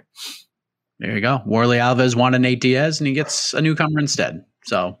present, right? There you go. Worley Alves wanted Nate Diaz, and he gets a newcomer instead.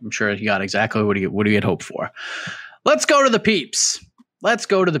 So I'm sure he got exactly what he had hoped for. Let's go to the peeps. Okay,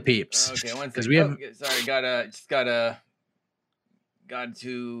 one second. We have. Sorry, got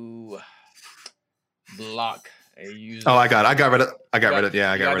to block a user. Oh, I got rid of.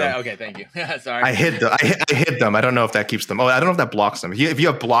 Yeah, I got rid of. Okay, thank you. Sorry. I hid them. I don't know if that keeps them. Oh, I don't know if that blocks them. If you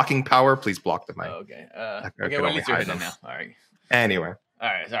have blocking power, please block them. Okay. Okay. Well, at least you're hiding them now. All right. Anyway. All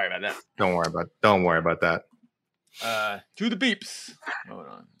right. Sorry about that. Don't worry about that. To the peeps. Hold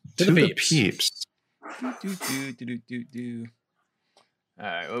on. To the peeps. Do. All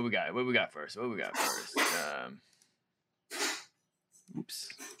right, what we got first? Oops.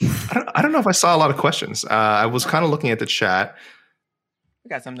 I don't know if I saw a lot of questions. I was kind of looking at the chat. We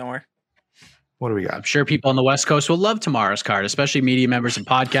got some, don't worry. What do we got? I'm sure people on the West Coast will love tomorrow's card, especially media members and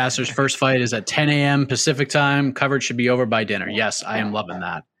podcasters. First fight is at 10 a.m. Pacific time. Coverage should be over by dinner. Yes, I am loving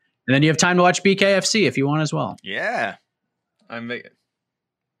that. And then you have time to watch BKFC if you want as well. Yeah.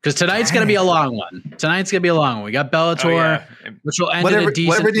 Because tonight's going to be a long one. We got Bellator, which will end at a decent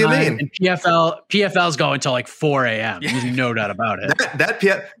whatever do you time. mean? And PFL's going until like 4 a.m. There's no doubt about it. That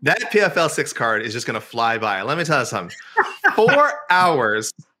PFL 6 card is just going to fly by. Let me tell you something. 4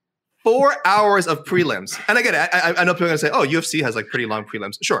 hours. 4 hours of prelims. And again, I know people are going to say, oh, UFC has like pretty long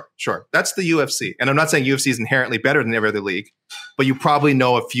prelims. Sure. That's the UFC. And I'm not saying UFC is inherently better than every other league, but you probably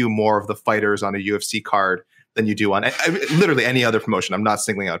know a few more of the fighters on a UFC card than you do on literally any other promotion. I'm not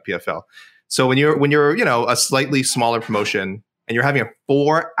singling out PFL. So when you're a slightly smaller promotion and you're having a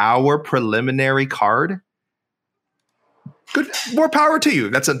 4-hour preliminary card, good, more power to you.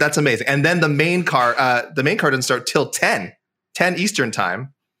 That's amazing. And then the main card doesn't start till 10 Eastern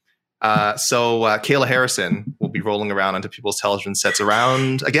time. So Kayla Harrison will be rolling around onto people's television sets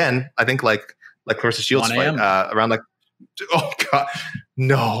around, again, I think like Clarissa Shields fight, around like, oh God,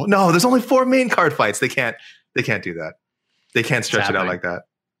 no, there's only 4 main card fights. They can't do that. They can't stretch it out like that.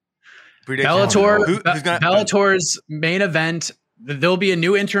 Prediction. Bellator, Who's gonna, Bellator's main event. There'll be a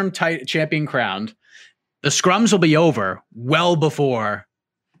new interim champion crowned. The scrums will be over well before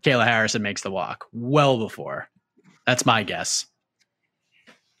Kayla Harrison makes the walk. Well before. That's my guess.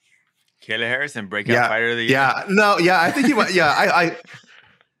 Kayla Harrison, breakout fighter of the year. I think he might. Yeah, I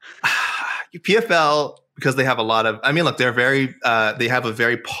PFL, because they have a lot of. I mean, look, they're very. They have a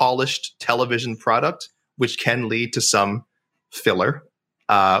very polished television product, which can lead to some filler.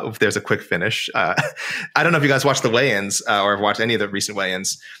 If there's a quick finish. I don't know if you guys watched the weigh-ins or have watched any of the recent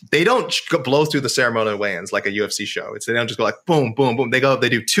weigh-ins. They don't blow through the ceremonial weigh-ins like a UFC show. They don't just go like boom, boom, boom. They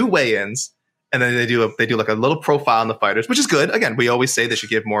do 2 weigh-ins, and then they do like a little profile on the fighters, which is good. Again, we always say they should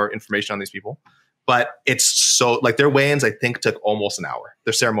give more information on these people, but it's so like their weigh-ins I think took almost an hour.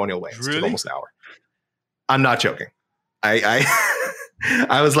 Their ceremonial weigh-ins took almost an hour. I'm not joking.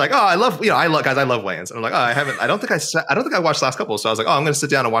 I was like, oh, I love weigh-ins. And I'm like, oh, I don't think I watched the last couple. So I was like, oh, I'm going to sit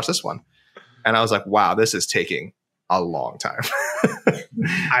down and watch this one. And I was like, wow, this is taking a long time.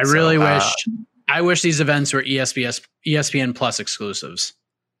 I wish these events were ESPN Plus exclusives.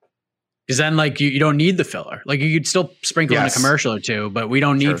 Because then like you don't need the filler. Like you could still sprinkle in a commercial or two, but we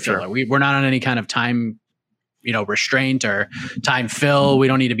don't need filler. Sure. We're not on any kind of time, restraint or time fill. We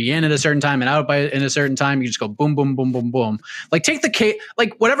don't need to be in at a certain time and out in a certain time. You just go boom, boom, boom, boom, boom. Like take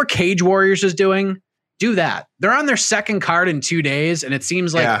like whatever Cage Warriors is doing, do that. They're on their second card in 2 days, and it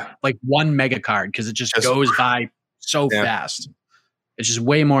seems like one mega card because it just goes by so fast. It's just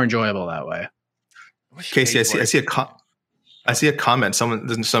way more enjoyable that way. Casey, I see a comment. Someone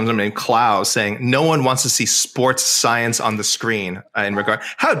named Klaus saying no one wants to see sports science on the screen. In regard,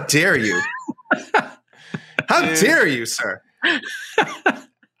 how dare you? How dare you, sir?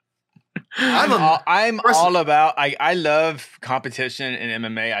 I'm all about. I love competition in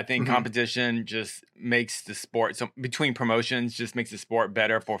MMA. I think competition just makes the sport. So between promotions, just makes the sport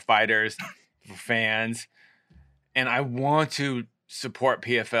better for fighters, for fans, and I want to support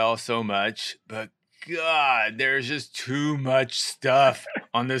PFL so much, but God, there's just too much stuff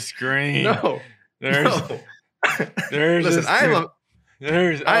on the screen. Listen, I'm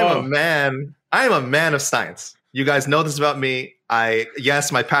a man. I am a man of science. You guys know this about me. My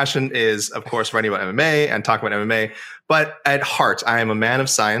passion is, of course, writing about MMA and talking about MMA. But at heart, I am a man of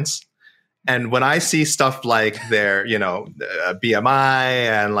science. And when I see stuff like their, BMI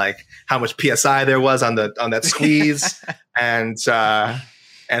and like how much PSI there was on that squeeze, and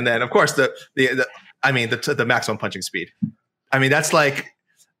then of course the maximum punching speed. I mean, that's like.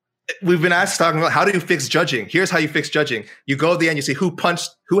 We've been talking about how do you fix judging. Here's how you fix judging. You go at the end, you see who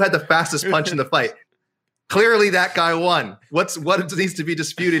had the fastest punch in the fight. Clearly that guy won. What needs to be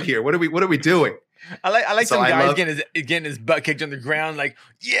disputed here? What are we doing? I like some guys getting his butt kicked on the ground. Like,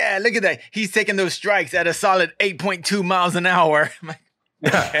 yeah, look at that. He's taking those strikes at a solid 8.2 miles an hour. I'm like,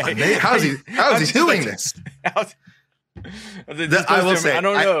 okay. How is he doing this? I will say, I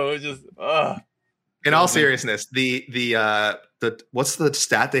don't know. It's just in all seriousness, the what's the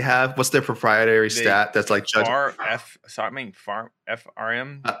stat they have? What's their proprietary stat that's like judging? FRM.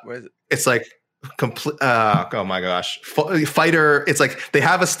 What is it? It's like complete. Oh my gosh, fighter. It's like they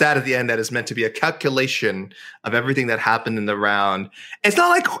have a stat at the end that is meant to be a calculation of everything that happened in the round. It's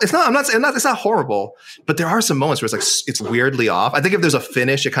not horrible, but there are some moments where it's like it's weirdly off. I think if there's a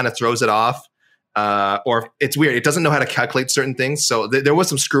finish, it kind of throws it off. Or it's weird. It doesn't know how to calculate certain things. So there was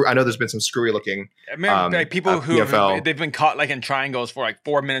some screw. I know there's been some screwy looking. I remember like people who they've been caught like in triangles for like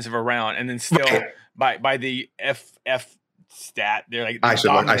 4 minutes of a round, and then still by the FF stat, they're like I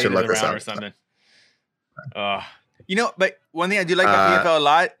should look this up or something. But one thing I do like about PFL a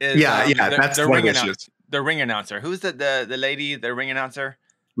lot is that's the one ring of the issues. The ring announcer. Who's the lady? The ring announcer.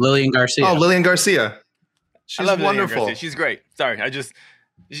 Lillian Garcia. Oh, Lillian Garcia. She's wonderful. She's great. Sorry,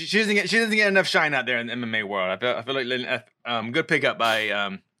 She doesn't get enough shine out there in the MMA world. I feel like good pickup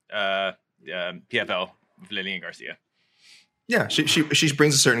by PFL with Lillian Garcia. Yeah, she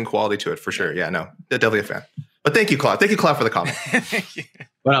brings a certain quality to it for sure. Yeah, no, definitely a fan. But thank you, Claude. Thank you, Claude, for the comment.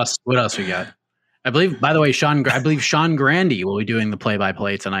 What else we got? I believe, by the way, Sean Grandy will be doing the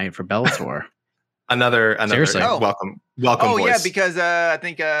play-by-play tonight for Bellator. Another welcome voice. Yeah, because I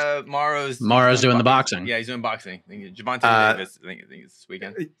think Mauro's doing the boxing. Yeah, he's doing boxing. I think Javante Davis. I think it's this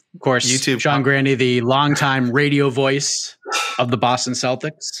weekend. Of course, YouTube. Sean Grandy, the longtime radio voice of the Boston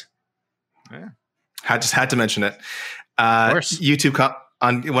Celtics. Yeah, had to mention it. Of course. YouTube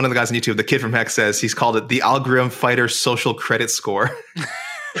on one of the guys on YouTube, the kid from Hex says he's called it the Algorithm Fighter Social Credit Score.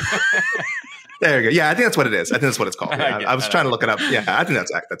 There you go. Yeah, I think that's what it is. I think that's what it's called. Yeah, I was trying to look it up. Yeah, I think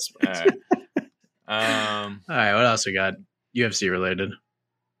that's right. All right, what else we got? UFC related.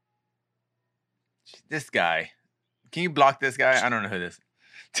 This guy. Can you block this guy? I don't know who this is.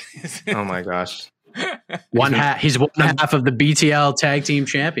 Oh my gosh. He's one half of the BTL tag team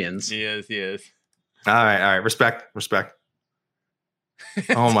champions. He is. All right. Respect.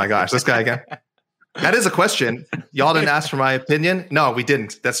 Oh my gosh, this guy again. That is a question. Y'all didn't ask for my opinion. No, we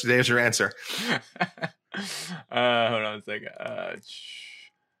didn't. There's your answer. Hold on a second.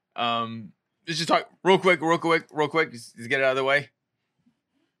 Let's just talk real quick. Just get it out of the way.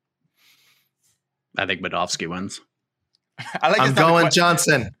 I think Badovsky wins. I'm going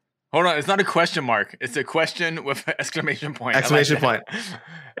Johnson. Hold on, it's not a question mark. It's a question with an exclamation point. Exclamation point.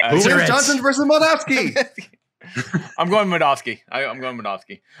 Who wins, Johnson versus Badovsky? I'm going Badovsky. I'm going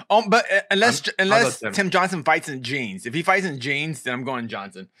Badovsky. But unless Tim Johnson fights in jeans. If he fights in jeans, then I'm going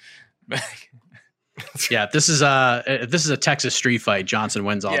Johnson. Yeah, if this is a Texas street fight, Johnson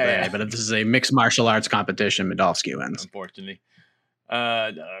wins all day. Yeah. But if this is a mixed martial arts competition, Badovsky wins. Unfortunately.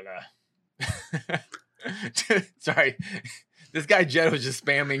 Sorry. This guy Jed was just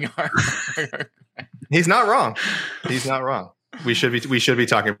spamming our He's not wrong. We should be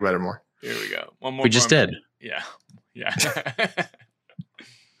talking about it more. Here we go. One more. We just did. Yeah.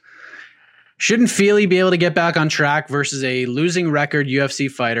 Shouldn't Fili be able to get back on track versus a losing record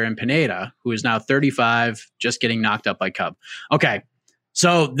UFC fighter in Pineda, who is now 35, just getting knocked up by Cub? Okay,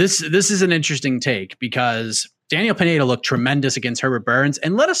 so this is an interesting take because Daniel Pineda looked tremendous against Herbert Burns,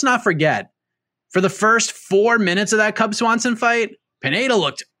 and let us not forget, for the first 4 minutes of that Cub Swanson fight, Pineda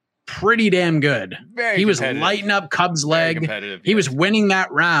looked pretty damn good. He was lighting up Cub's leg. He was winning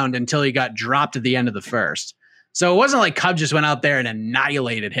that round until he got dropped at the end of the first. So it wasn't like Cub just went out there and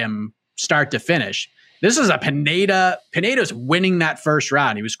annihilated him start to finish. This is a Pineda. Pineda's winning that first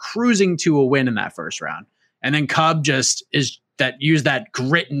round. He was cruising to a win in that first round. And then Cub just used that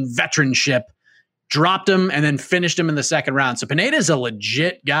grit and veteranship, dropped him, and then finished him in the second round. So Pineda's a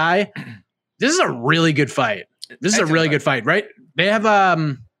legit guy. This is a really good fight. This is a really good fight, right? They have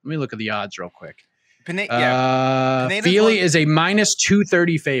let me look at the odds real quick. Fili is a minus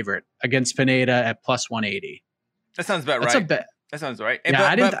 230 favorite against Pineda at plus 180. That sounds about right. That sounds right. Yeah,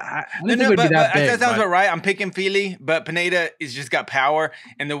 I didn't think it would be that big. That sounds about right. I'm picking Fili, but Pineda is just got power,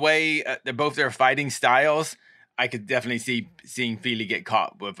 and the way their fighting styles, I could definitely see seeing Fili get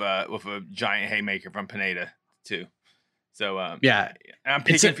caught with a giant haymaker from Pineda too. So I'm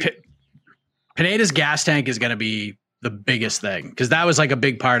picking. Pineda's gas tank is going to be the biggest thing because that was like a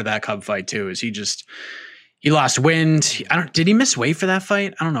big part of that Cub fight too. Is he lost wind? Did he miss weight for that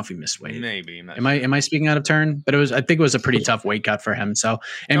fight? I don't know if he missed weight. Maybe. Am I speaking out of turn? But I think it was a pretty tough weight cut for him. So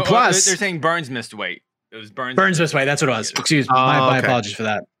plus they're saying Burns missed weight. It was Burns missed weight. That's what it was. Excuse me. My apologies for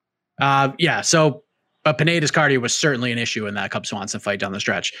that. So but Pineda's cardio was certainly an issue in that Cub Swanson fight down the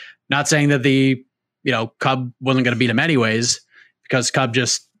stretch. Not saying that the Cub wasn't going to beat him anyways, because Cub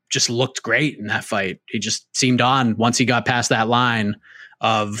just looked great in that fight. He just seemed on once he got past that line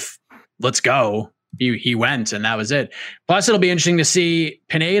of let's go. He went, and that was it. Plus, it'll be interesting to see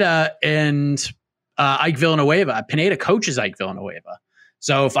Pineda and Ike Villanueva. Pineda coaches Ike Villanueva.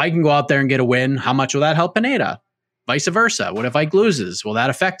 So if Ike can go out there and get a win, how much will that help Pineda? Vice versa. What if Ike loses? Will that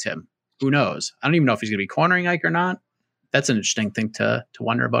affect him? Who knows? I don't even know if he's going to be cornering Ike or not. That's an interesting thing to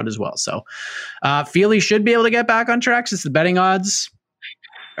wonder about as well. So Fili should be able to get back on track since the betting odds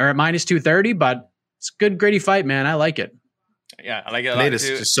are at minus 230, but it's a good, gritty fight, man. I like it. Yeah, I like it. Pineda's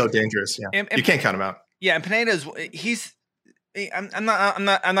just so dangerous. Yeah, and you can't count him out. Yeah, and Pineda's I'm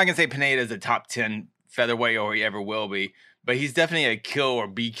not gonna say Pineda is a top 10 featherweight or he ever will be, but he's definitely a kill or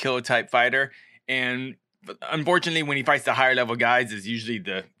be killed type fighter. And unfortunately, when he fights the higher level guys, is usually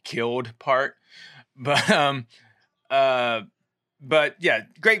the killed part. But yeah,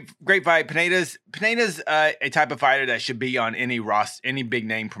 great fight. Pineda's a type of fighter that should be on any big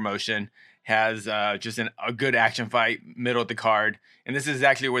name promotion. Has just a good action fight, middle of the card, and this is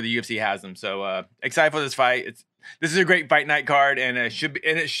exactly where the UFC has them. So excited for this fight. This is a great fight night card, and it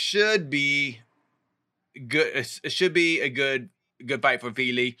should be good. It should be a good fight for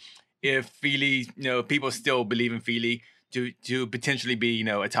Fili. If Fili, people still believe in Fili to potentially be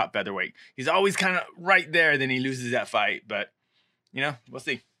a top featherweight. He's always kind of right there. Then he loses that fight, but we'll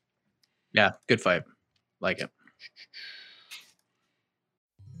see. Yeah, good fight. Like it.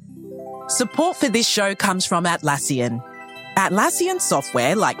 Support for this show comes from Atlassian. Atlassian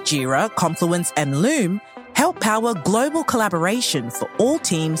software like Jira, Confluence, and Loom help power global collaboration for all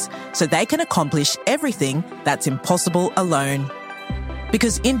teams so they can accomplish everything that's impossible alone.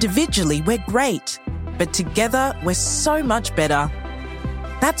 Because individually we're great, but together we're so much better.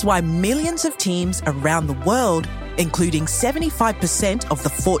 That's why millions of teams around the world, including 75% of the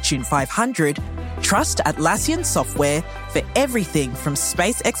Fortune 500, trust Atlassian software for everything from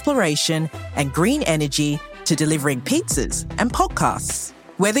space exploration and green energy to delivering pizzas and podcasts.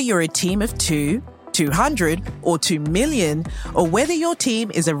 Whether you're a team of 2, 200, or 2 million, or whether your team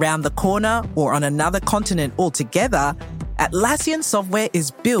is around the corner or on another continent altogether, Atlassian software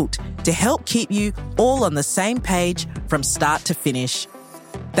is built to help keep you all on the same page from start to finish.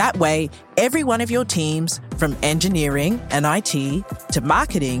 That way, every one of your teams, from engineering and IT to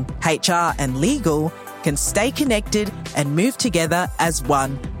marketing, HR, and legal, can stay connected and move together as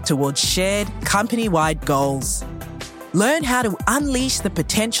one towards shared company-wide goals. Learn how to unleash the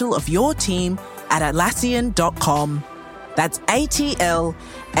potential of your team at Atlassian.com. That's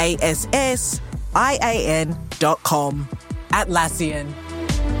Atlassian.com. Atlassian.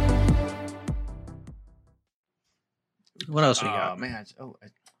 What else we got? Oh man!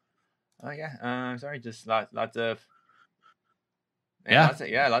 Sorry, just lots of. Man,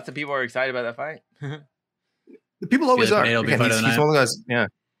 lots of people are excited about that fight. The people always are. It'll be Again, fight of the he's night. one of the guys. Yeah.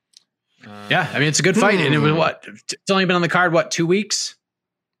 Yeah, I mean, it's a good fight. And it was what? It's only been on the card, 2 weeks?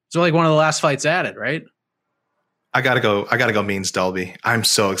 It's like one of the last fights added, right? I gotta go Means Dalby. I'm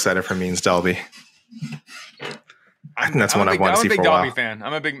so excited for Means Dalby. I think that's one I want to see for a while. I'm a big Dalby fan.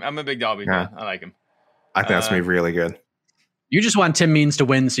 I'm a big Dalby fan. I like him. I think that's gonna be really good. You just want Tim Means to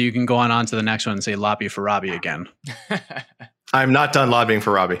win so you can go on to the next one and say Lobby for Robbie again. I'm not done lobbying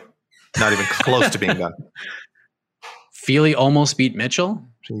for Robbie. Not even close to being done. Feely almost beat Mitchell.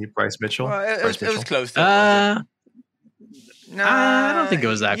 Bryce Mitchell. Well, it was close. I don't think it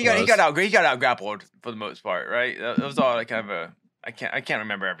was that close. He got out grappled for the most part, right? It was all like kind of a. I can't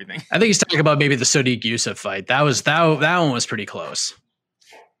remember everything. I think he's talking about maybe the Sodiq Yusuff fight. That one was pretty close.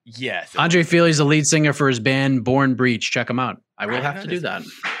 Yes. Andre Feely's the lead singer for his band Born Breach. Check him out. I will have to do that.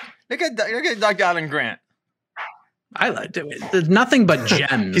 Look at Dr. Alan Grant. I like it. There's nothing but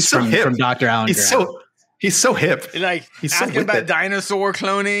gems from Dr. Alan Grant. He's so hip. Like he's asking so about dinosaur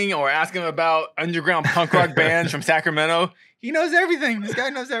cloning or asking about underground punk rock bands from Sacramento. He knows everything. This guy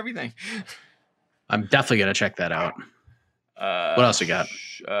knows everything. I'm definitely gonna check that out. What else we got?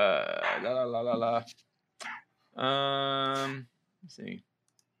 Let's see.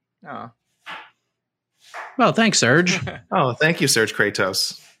 No. Well, thanks, Serge. Oh, thank you, Serge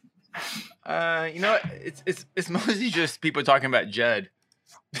Kratos. You know what? It's mostly just people talking about Judd.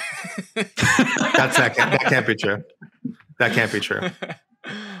 That can't be true. That can't be true. That's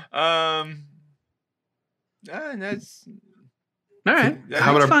all right.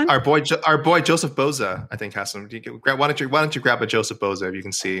 How about our boy Joseph Boza? I think has some. Why don't you grab a Joseph Boza if you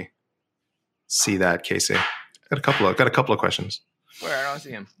can see that, Casey? Got a couple of questions. Where? I don't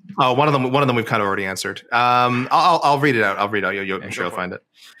see him. Oh, one of them we've kind of already answered. I'll read it out. I'm sure you'll find it.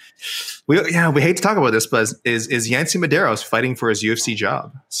 We hate to talk about this, but is Yancy Medeiros fighting for his UFC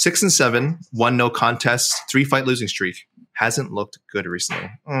job? 6-7, 1 no contests, 3 fight losing streak. Hasn't looked good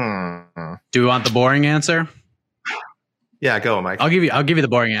recently. Do we want the boring answer? Yeah, go, Mike. I'll give you the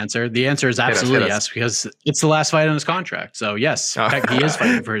boring answer. The answer is absolutely hit us. yes, because it's the last fight on his contract. So yes, in fact, he is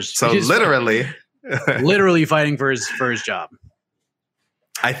fighting for his. So literally fighting for his job.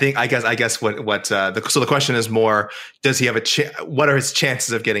 I guess the question is more, does he have what are his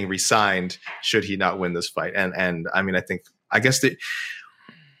chances of getting re-signed should he not win this fight? And I mean, I guess if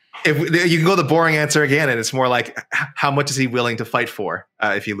you can go the boring answer again, and it's more like, how much is he willing to fight for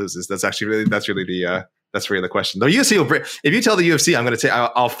if he loses? That's really the question. The UFC if you tell the UFC I'm going to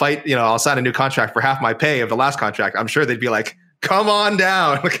I'll fight, I'll sign a new contract for half my pay of the last contract, I'm sure they'd be like, come on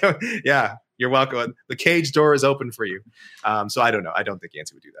down. Yeah. You're welcome. The cage door is open for you. So I don't know. I don't think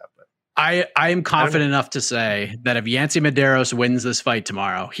Yancy would do that. But I am confident enough to say that if Yancy Medeiros wins this fight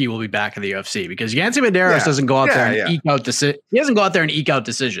tomorrow, he will be back in the UFC, because Yancy Medeiros doesn't go out there and eke out he doesn't go out there and eke out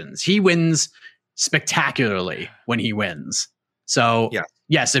decisions. He wins spectacularly when he wins. So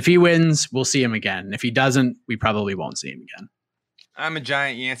yes, if he wins, we'll see him again. If he doesn't, we probably won't see him again. I'm a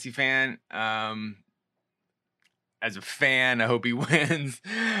giant Yancy fan. As a fan, I hope he wins.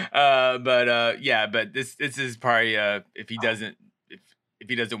 But this is probably if he doesn't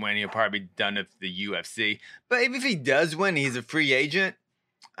win, he'll probably be done with the UFC. But if he does win, he's a free agent.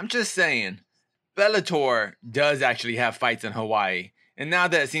 I'm just saying, Bellator does actually have fights in Hawaii, and now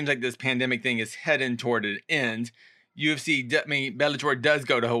that it seems like this pandemic thing is heading toward an end, Bellator does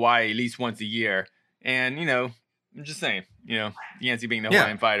go to Hawaii at least once a year. And I'm just saying, Yancy being the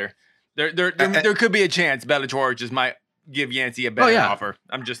Hawaiian fighter. There could be a chance Bellator just might give Yancy a better offer.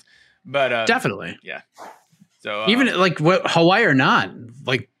 Definitely. Yeah. So even Hawaii or not,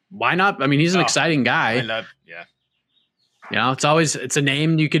 why not? I mean, he's an exciting guy. It's a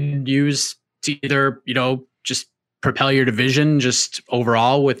name you could use to either, just propel your division just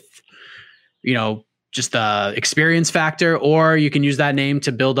overall with, just the experience factor, or you can use that name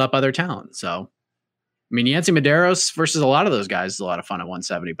to build up other talent. So I mean, Yancy Medeiros versus a lot of those guys is a lot of fun at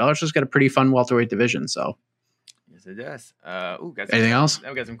 170. Bellator's got a pretty fun welterweight division. So, yes, it does. Anything else?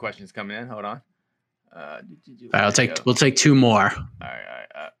 I've got some questions coming in. Hold on. All right, we'll take two more. All right.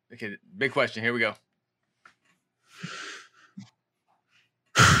 Okay, big question. Here we go.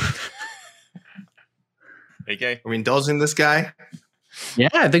 AK, Are we indulging this guy? Yeah,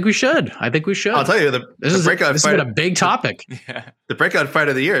 I think we should. I'll tell you, this has been a big topic. Yeah. The breakout fight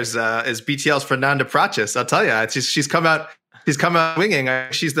of the year is BTL's Fernanda Praches. I'll tell you, she's come out winging.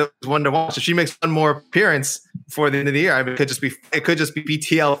 She's the one to watch. If she makes one more appearance before the end of the year, I mean, it could just be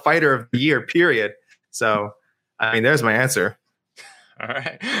BTL fighter of the year, period. So, I mean, there's my answer. All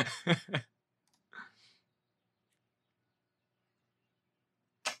right.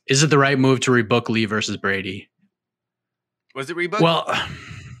 Is it the right move to rebook Lee versus Brady? Was it rebooked? Well,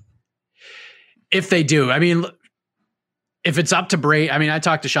 if they do, I mean, if it's up to Brady, I mean, I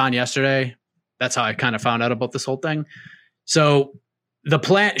talked to Sean yesterday. That's how I kind of found out about this whole thing. So the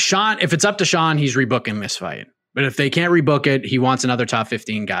plan, Sean, if it's up to Sean, he's rebooking this fight. But if they can't rebook it, he wants another top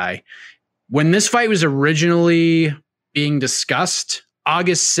 15 guy. When this fight was originally being discussed,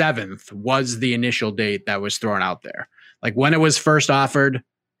 August 7th was the initial date that was thrown out there. Like when it was first offered,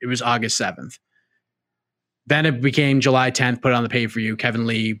 it was August 7th. Then it became July 10th, put it on the pay-per-view. Kevin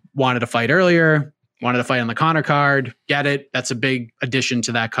Lee wanted to fight earlier, wanted to fight on the Conor card. Get it. That's a big addition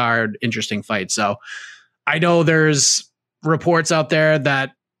to that card. Interesting fight. So I know there's reports out there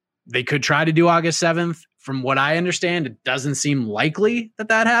that they could try to do August 7th. From what I understand, it doesn't seem likely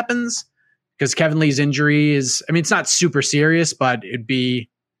that happens because Kevin Lee's injury is, I mean, it's not super serious, but it'd be,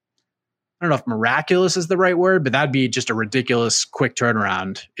 I don't know if miraculous is the right word, but that'd be just a ridiculous quick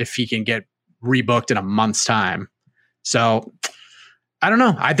turnaround if he can get rebooked in a month's time. So I don't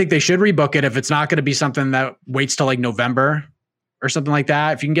know. I think they should rebook it if it's not going to be something that waits till like November or something like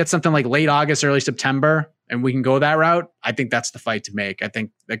that. If you can get something like late August, early September, and we can go that route, I think that's the fight to make. I think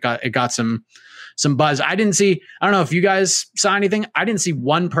it got some buzz. I don't know if you guys saw anything. I didn't see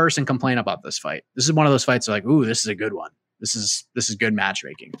one person complain about this fight. This is one of those fights like, ooh, this is a good one. This is good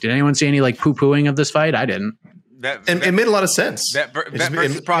matchmaking. Did anyone see any like poo-pooing of this fight? I didn't. It made a lot of sense. Bet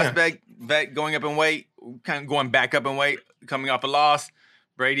versus prospect, bet going up in weight, kind of going back up in weight, coming off a loss.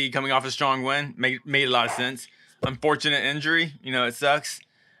 Brady coming off a strong win, made a lot of sense. Unfortunate injury, it sucks.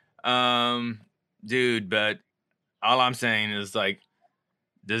 Dude, but all I'm saying is like,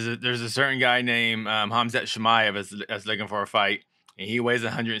 there's a certain guy named Khamzat Chimaev that's looking for a fight, and he weighs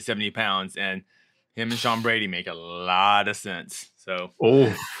 170 pounds, and him and Sean Brady make a lot of sense. So,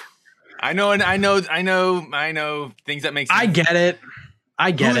 I know things that make sense. I get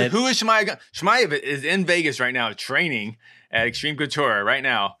it. Who is Chimaev? Chimaev is in Vegas right now, training at Extreme Couture right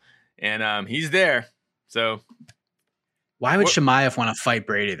now, and he's there. So, why would Chimaev want to fight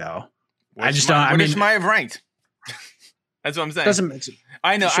Brady though? I just don't. I mean, Chimaev ranked. That's what I'm saying.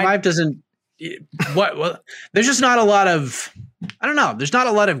 I know. Chimaev doesn't. What? There's just not a lot of. I don't know. There's not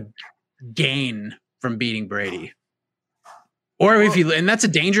a lot of gain from beating Brady. Or if and that's a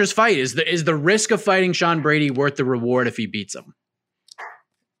dangerous fight. Is the risk of fighting Sean Brady worth the reward if he beats him?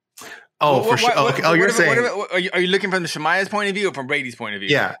 Oh, for sure. Oh, you're saying. Are you looking from the Chimaev's point of view or from Brady's point of view?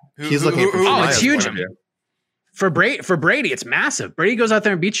 Yeah, he's looking from Chimaev's it's huge. point of view. For Brady, it's massive. Brady goes out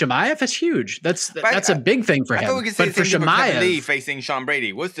there and beats Chimaev. That's huge. That's a big thing for him. I thought we could say but for Chimaev, Lee facing Sean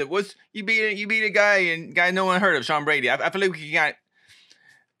Brady, you beat a guy no one heard of, Sean Brady. I feel like we got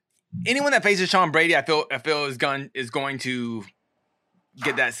anyone that faces Sean Brady. I feel is going to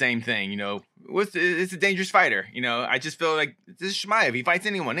get that same thing. It's a dangerous fighter. I just feel like this is Chimaev. He fights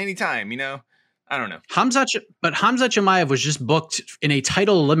anyone, anytime. I don't know. Khamzat Chimaev was just booked in a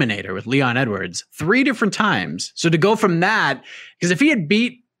title eliminator with Leon Edwards 3 different times. So to go from that, because if he had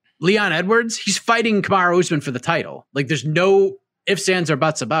beat Leon Edwards, he's fighting Kamaru Usman for the title. Like there's no ifs, ands, or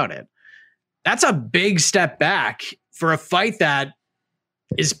buts about it. That's a big step back for a fight that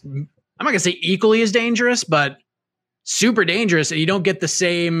is, I'm not going to say equally as dangerous, but super dangerous. And you don't get the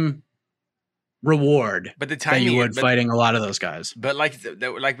same reward but the timing, that you would fighting a lot of those guys. But like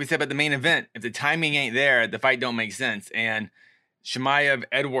we said about the main event, if the timing ain't there, the fight don't make sense. And Chimaev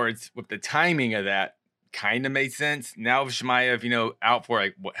Edwards with the timing of that kind of made sense. Now with Chimaev, out for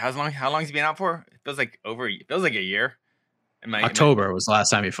like how long has he been out for? It feels like a year. October was the last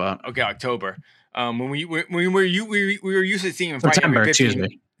time he fought. Okay, October. When we were used to seeing him fight September, every 15, excuse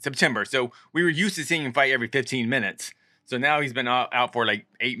me. September. So we were used to seeing him fight every 15 minutes. So now he's been out for like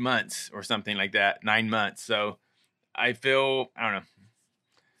 8 months or something like that, 9 months. So I feel, I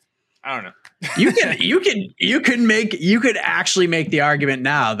don't know. You could actually make the argument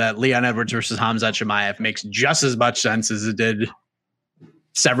now that Leon Edwards versus Khamzat Chimaev makes just as much sense as it did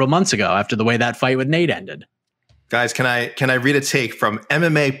several months ago after the way that fight with Nate ended. Guys, can I read a take from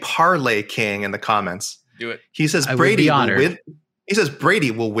MMA Parlay King in the comments? Do it. He says Brady will win. He says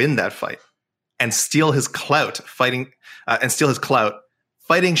Brady will win that fight and steal his clout fighting.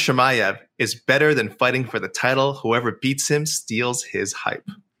 Fighting Chimaev is better than fighting for the title. Whoever beats him steals his hype.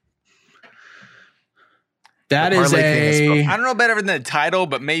 That is I don't know better than the title,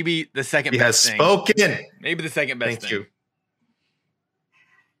 but maybe the second best thing. He has spoken. Maybe the second best thing. Thank you.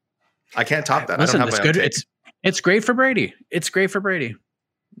 I can't top that. Listen, I don't have it's good. It's great for Brady. It's great for Brady.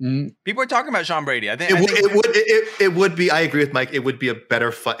 People are talking about Sean Brady. I think it would be. I agree with Mike. It would be a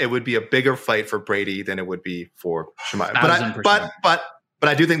better fight. It would be a bigger fight for Brady than it would be for Chimaev. But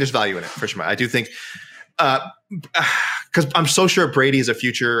I do think there's value in it for Chimaev. I do think because I'm so sure Brady is a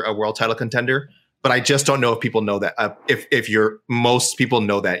future world title contender, but I just don't know if people know that. Most people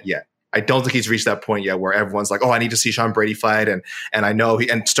know that yet. I don't think he's reached that point yet where everyone's like, oh, I need to see Sean Brady fight. And I know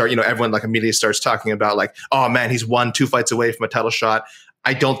everyone like immediately starts talking about like, oh man, he's 2 fights away from a title shot.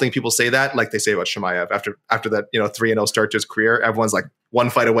 I don't think people say that like they say about Chimaev after that, 3-0 start to his career. Everyone's like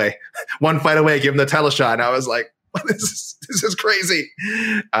 1 fight away, give him the title shot. And I was like, this is crazy.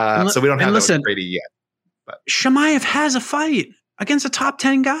 So we don't have that with Brady yet. But Chimaev has a fight against a top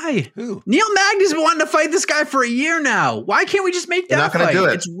 10 guy. Who? Neil Magny's been wanting to fight this guy for a year now. Why can't we just make that not fight? Do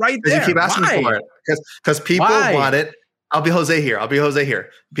it. It's right there. You keep asking for it because people want it. I'll be Jose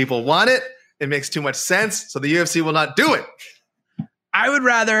here. People want it. It makes too much sense. So the UFC will not do it. I would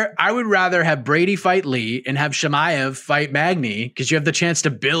rather have Brady fight Lee and have Chimaev fight Magny because you have the chance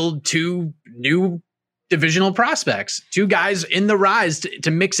to build 2 new divisional prospects, 2 guys in the rise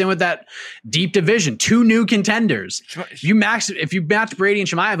to mix in with that deep division, 2 new contenders. If you match Brady and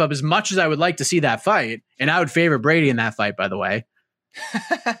Chimaev up as much as I would like to see that fight, and I would favor Brady in that fight, by the way.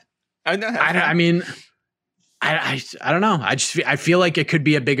 I don't know. I feel like it could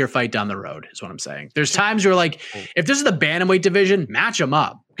be a bigger fight down the road is what I'm saying. There's times where like, if this is the bantamweight division, match them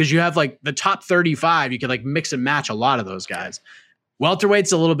up because you have like the top 35. You could like mix and match a lot of those guys.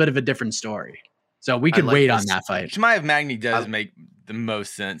 Welterweight's a little bit of a different story. So we could wait on that fight. Chimaev Magny does make the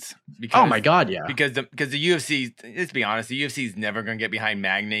most sense. Because, oh my God, yeah. Because the UFC, let's be honest, the UFC is never going to get behind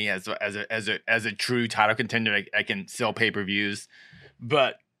Magny as a true title contender. I can sell pay-per-views,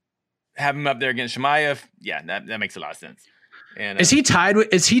 but have him up there against Chimaev, yeah, that makes a lot of sense. And is he tied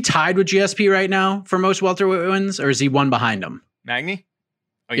with GSP right now for most welterweight wins, or is he one behind him? Magny?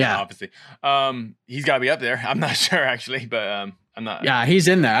 Oh yeah, obviously. He's got to be up there. I'm not sure actually, but I'm not. Yeah, he's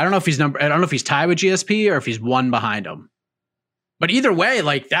in there. I don't know if he's tied with GSP or if he's one behind him. But either way,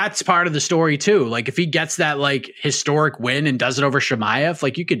 like that's part of the story too. Like if he gets that like historic win and does it over Chimaev,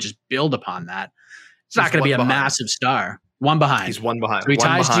 like you could just build upon that. It's not going to be a massive star. One behind. He's 1 behind. So he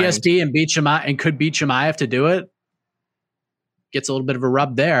ties GSP and beat Chimaev and could beat Chimaev to do it. Gets a little bit of a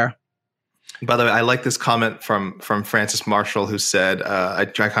rub there. By the way, I like this comment from Francis Marshall who said,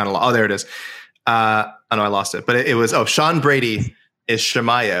 there it is. I know I lost it, but it was, Sean Brady is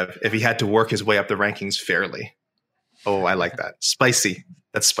Chimaev if he had to work his way up the rankings fairly. Oh, I like that. Spicy.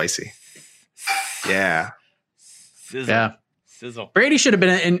 That's spicy. Yeah. Sizzle. Yeah. Sizzle. Brady should have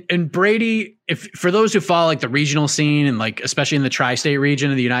been and Brady, if for those who follow like the regional scene and like especially in the tri-state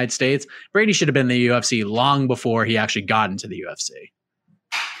region of the United States, Brady should have been in the UFC long before he actually got into the UFC.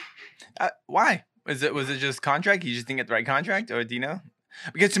 Why? Was it just contract? You just didn't get the right contract, or do you know?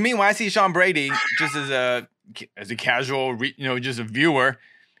 Because to me, when I see Sean Brady, just as a casual, just a viewer,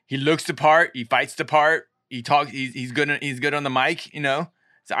 he looks the part, he fights the part, he talks, he's good on the mic,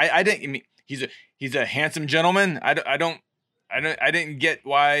 So I didn't. He's a handsome gentleman. I didn't get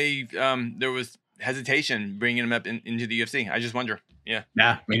why there was hesitation bringing him up into the UFC. I just wonder. Yeah.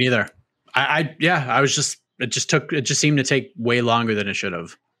 Yeah, me neither. It just seemed to take way longer than it should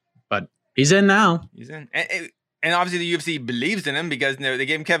have. But he's in now. He's in. And obviously the UFC believes in him because they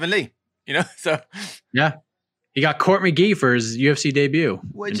gave him Kevin Lee, so. Yeah. He got Court McGee for his UFC debut.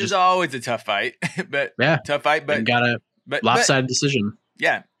 Which is always a tough fight. But got a lopsided decision.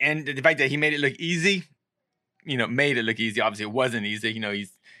 Yeah. And the fact that he made it look easy, made it look easy. Obviously it wasn't ezy.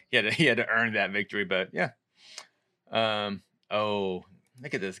 He had to earn that victory, but yeah.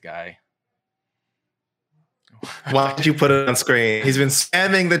 Look at this guy. Why did you put it on screen? He's been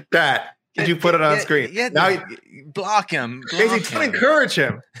spamming the chat. Did you put it on screen? Yeah, now block him. Don't encourage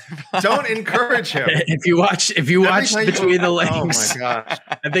him. Don't encourage him. If you watch Between the Lanes, oh my gosh!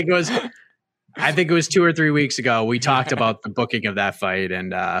 I think it was 2 or 3 weeks ago. We talked about the booking of that fight,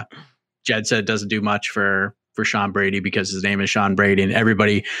 and Jed said it doesn't do much for Sean Brady because his name is Sean Brady, and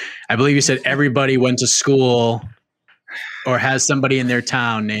everybody, I believe he said everybody went to school or has somebody in their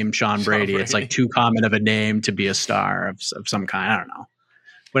town named Sean Brady. It's like too common of a name to be a star of some kind. I don't know.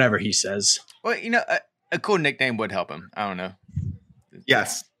 whatever he says. Well, a cool nickname would help him. I don't know.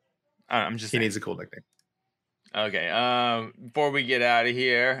 Yes. I'm just saying. He needs a cool nickname. Okay. Before we get out of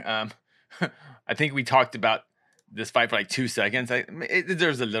here, I think we talked about this fight for like 2 seconds. It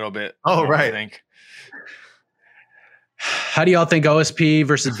deserves a little bit. Oh, more, right. I think. How do y'all think OSP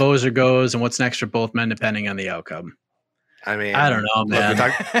versus Boser goes, and what's next for both men, depending on the outcome? I mean, I don't know, man.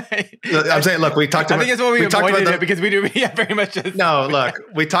 I'm saying, look, we talked about. I think that's what we avoided about it because we do very much. No, look,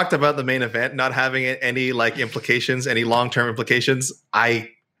 we talked about the main event not having any like implications, any long-term implications. I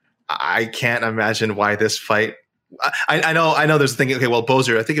can't imagine why this fight. I know. There's a thing. Okay, well,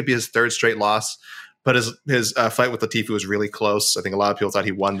 Boser, I think it'd be his 3rd straight loss, but his fight with Latifi was really close. I think a lot of people thought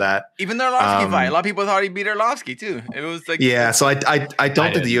he won that. Even the Arlovsky fight, a lot of people thought he beat Arlovsky too. It was like So I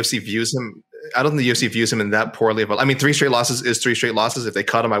don't think the UFC views him. I don't think the UFC views him in that poorly. But I mean, 3 straight losses is 3 straight losses. If they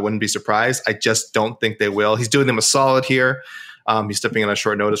cut him, I wouldn't be surprised. I just don't think they will. He's doing them a solid here. He's stepping in on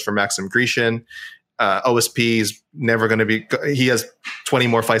short notice for Maxim Grishin. OSP is never going to be. He has 20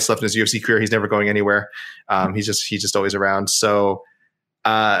 more fights left in his UFC career. He's never going anywhere. He's just always around. So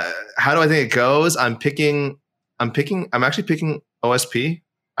how do I think it goes? I'm actually picking OSP.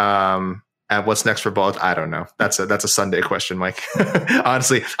 And what's next for both? I don't know. That's a Sunday question, Mike.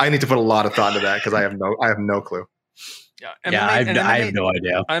 Honestly, I need to put a lot of thought into that because I have no clue. Yeah, I have no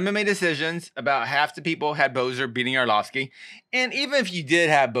idea. MMA decisions, about half the people had Boser beating Arlovsky. And even if you did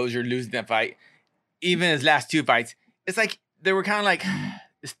have Boser losing that fight, even his last 2 fights, it's like they were kind of like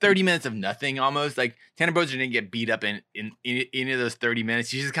it's 30 minutes of nothing almost. Like Tanner Boser didn't get beat up in any of those 30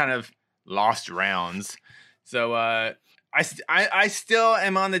 minutes. He just kind of lost rounds. So I still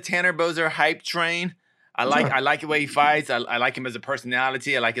am on the Tanner Boser hype train. I like the way he fights. I like him as a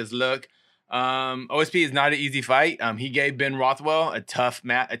personality. I like his look. OSP is not an easy fight. He gave Ben Rothwell a tough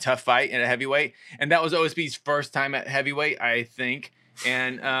fight at a heavyweight, and that was OSP's first time at heavyweight, I think.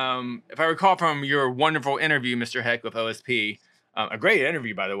 And if I recall from your wonderful interview, Mr. Heck, with OSP, a great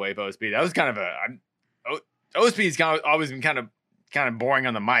interview, by the way, of OSP. That was kind of OSP's always been kind of boring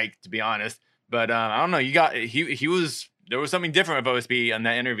on the mic, to be honest. But I don't know. There was something different with OSP on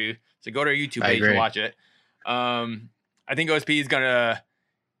that interview. So go to our YouTube page and watch it. I think OSP is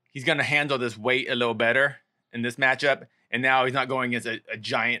he's gonna handle this weight a little better in this matchup. And now he's not going against a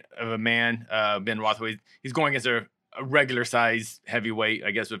giant of a man, Ben Rothwell. He's going against a regular size heavyweight,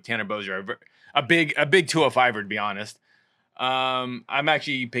 I guess, with Tanner Boser, a big 205er, to be honest. I'm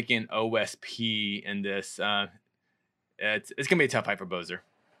actually picking OSP in this. It's gonna be a tough fight for Boser.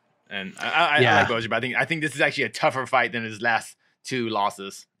 And I like Boser, but I think this is actually a tougher fight than his last 2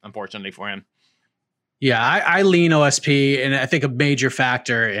 losses, unfortunately for him. Yeah, I lean OSP, and I think a major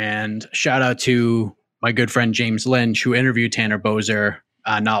factor, and shout out to my good friend James Lynch, who interviewed Tanner Boser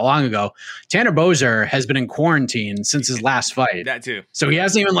not long ago. Tanner Boser has been in quarantine since his last fight. That too. So he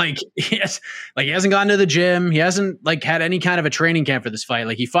hasn't even he hasn't gone to the gym. He hasn't had any kind of a training camp for this fight.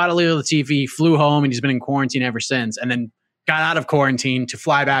 Like, he fought Ilir Latifi, flew home, and he's been in quarantine ever since, and then got out of quarantine to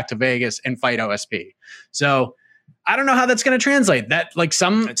fly back to Vegas and fight OSP. So I don't know how that's going to translate. That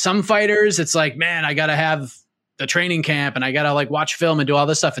some fighters, it's like, man, I got to have the training camp and I got to watch film and do all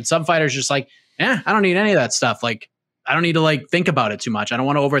this stuff. And some fighters just I don't need any of that stuff. I don't need to think about it too much. I don't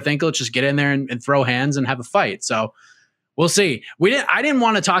want to overthink it. Let's just get in there and throw hands and have a fight. So we'll see. I didn't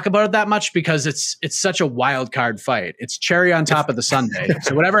want to talk about it that much because it's such a wild card fight. It's cherry on top of the sundae.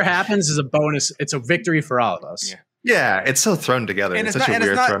 So whatever happens is a bonus. It's a victory for all of us. Yeah, it's so thrown together. It's such a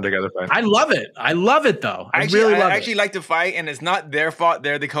weird thrown together fight. I love it though. I really love it. I actually like the fight, and it's not their fault.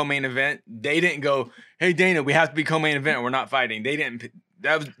 They're the co-main event. They didn't go, hey, Dana, we have to be co-main event or we're not fighting. They didn't.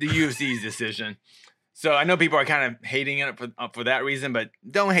 That was the UFC's decision. So I know people are kind of hating it for that reason, but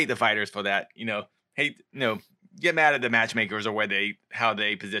don't hate the fighters for that. Get mad at the matchmakers or how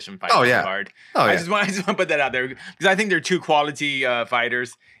they position fighters. Oh yeah, hard. Oh yeah. I just want to put that out there because I think they're 2 quality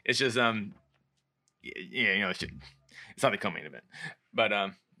fighters. It's just it's not the co-main event, but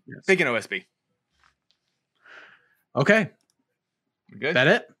picking OSP. Okay, we good. That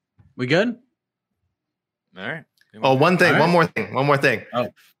it? We good? All right. Oh, one more thing. Oh,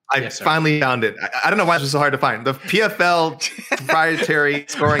 I finally found it. I don't know why it was so hard to find. The PFL proprietary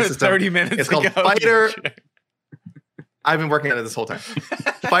scoring system. 30 minutes. It's called Fighter. I've been working on it this whole time.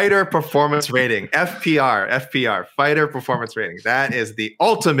 Fighter Performance Rating, FPR, Fighter Performance Rating. That is the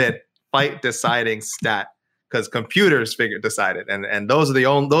ultimate fight deciding stat because computers decide it, and those are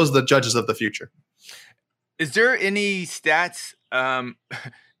the judges of the future. Is there any stats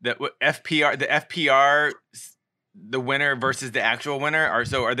that FPR, the winner versus the actual winner are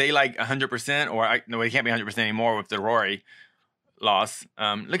they 100% or no, it can't be 100% anymore with the Rory loss.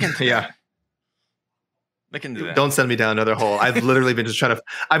 Look into that. Look into that. Don't send me down another hole. I've literally been just trying to.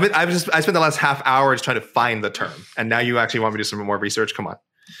 I spent the last half hour just trying to find the term, and now you actually want me to do some more research. Come on,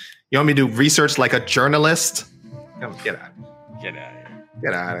 you want me to do research like a journalist? Get out. Get out of here.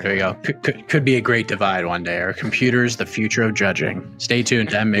 Get out of There here. you go. Could be a great divide one day. Are computers the future of judging? Stay tuned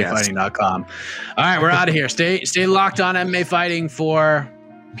to MMAfighting.com. All right, we're out of here. Stay locked on MMA Fighting for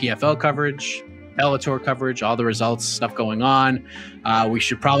PFL coverage, Bellator coverage, all the results, stuff going on. We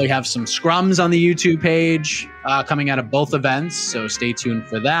should probably have some scrums on the YouTube page coming out of both events, so stay tuned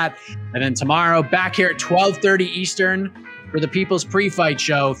for that. And then tomorrow, back here at 12:30 Eastern for the People's Pre-Fight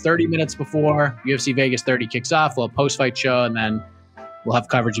Show, 30 minutes before UFC Vegas 30 kicks off. We'll have a post-fight show, and then we'll have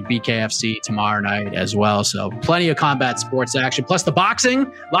coverage of BKFC tomorrow night as well. So plenty of combat sports action, plus the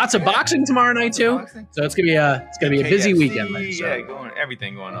boxing. Lots of boxing tomorrow night too. So it's gonna be a busy weekend.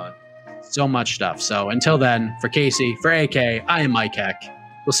 Everything going on. So much stuff. So until then, for Casey, for AK, I am Mike Heck.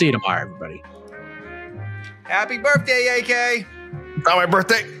 We'll see you tomorrow, everybody. Happy birthday, AK. It's not my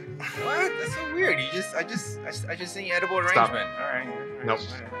birthday. What? That's so weird. I just seen edible arrangement. Stop. All right. Nope.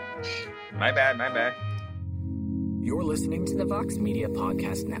 My bad. You're listening to the Vox Media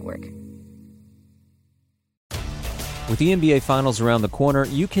Podcast Network. With the NBA Finals around the corner,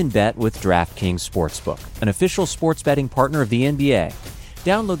 you can bet with DraftKings Sportsbook, an official sports betting partner of the NBA.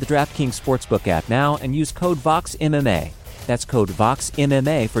 Download the DraftKings Sportsbook app now and use code VOXMMA. That's code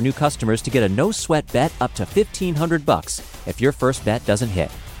VOXMMA for new customers to get a no-sweat bet up to $1,500 if your first bet doesn't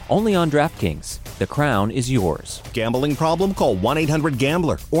hit. Only on DraftKings. The crown is yours. Gambling problem? Call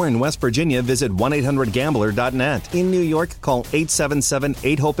 1-800-GAMBLER. Or in West Virginia, visit 1-800-GAMBLER.net. In New York, call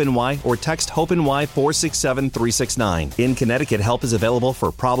 877-8-HOPE-NY or text HOPE-NY 467-369. In Connecticut, help is available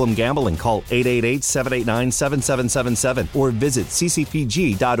for problem gambling. Call 888-789-7777 or visit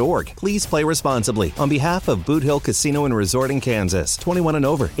ccpg.org. Please play responsibly. On behalf of Boot Hill Casino and Resort in Kansas, 21 and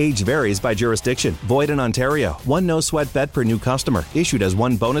over. Age varies by jurisdiction. Void in Ontario. One no-sweat bet per new customer. Issued as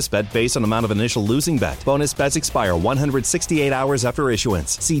one bonus bet based on amount of initial losing bet. Bonus bets expire 168 hours after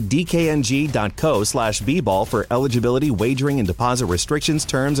issuance. See dkng.co/bball for eligibility, wagering, and deposit restrictions,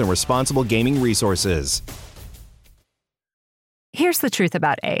 terms, and responsible gaming resources. Here's the truth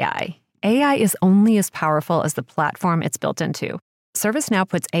about AI. AI is only as powerful as the platform it's built into. ServiceNow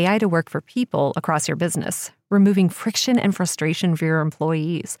puts AI to work for people across your business, removing friction and frustration for your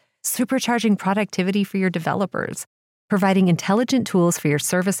employees, supercharging productivity for your developers, providing intelligent tools for your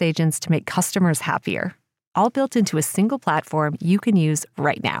service agents to make customers happier, all built into a single platform you can use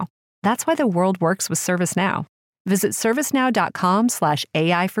right now. That's why the world works with ServiceNow. Visit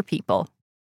servicenow.com/AI for people.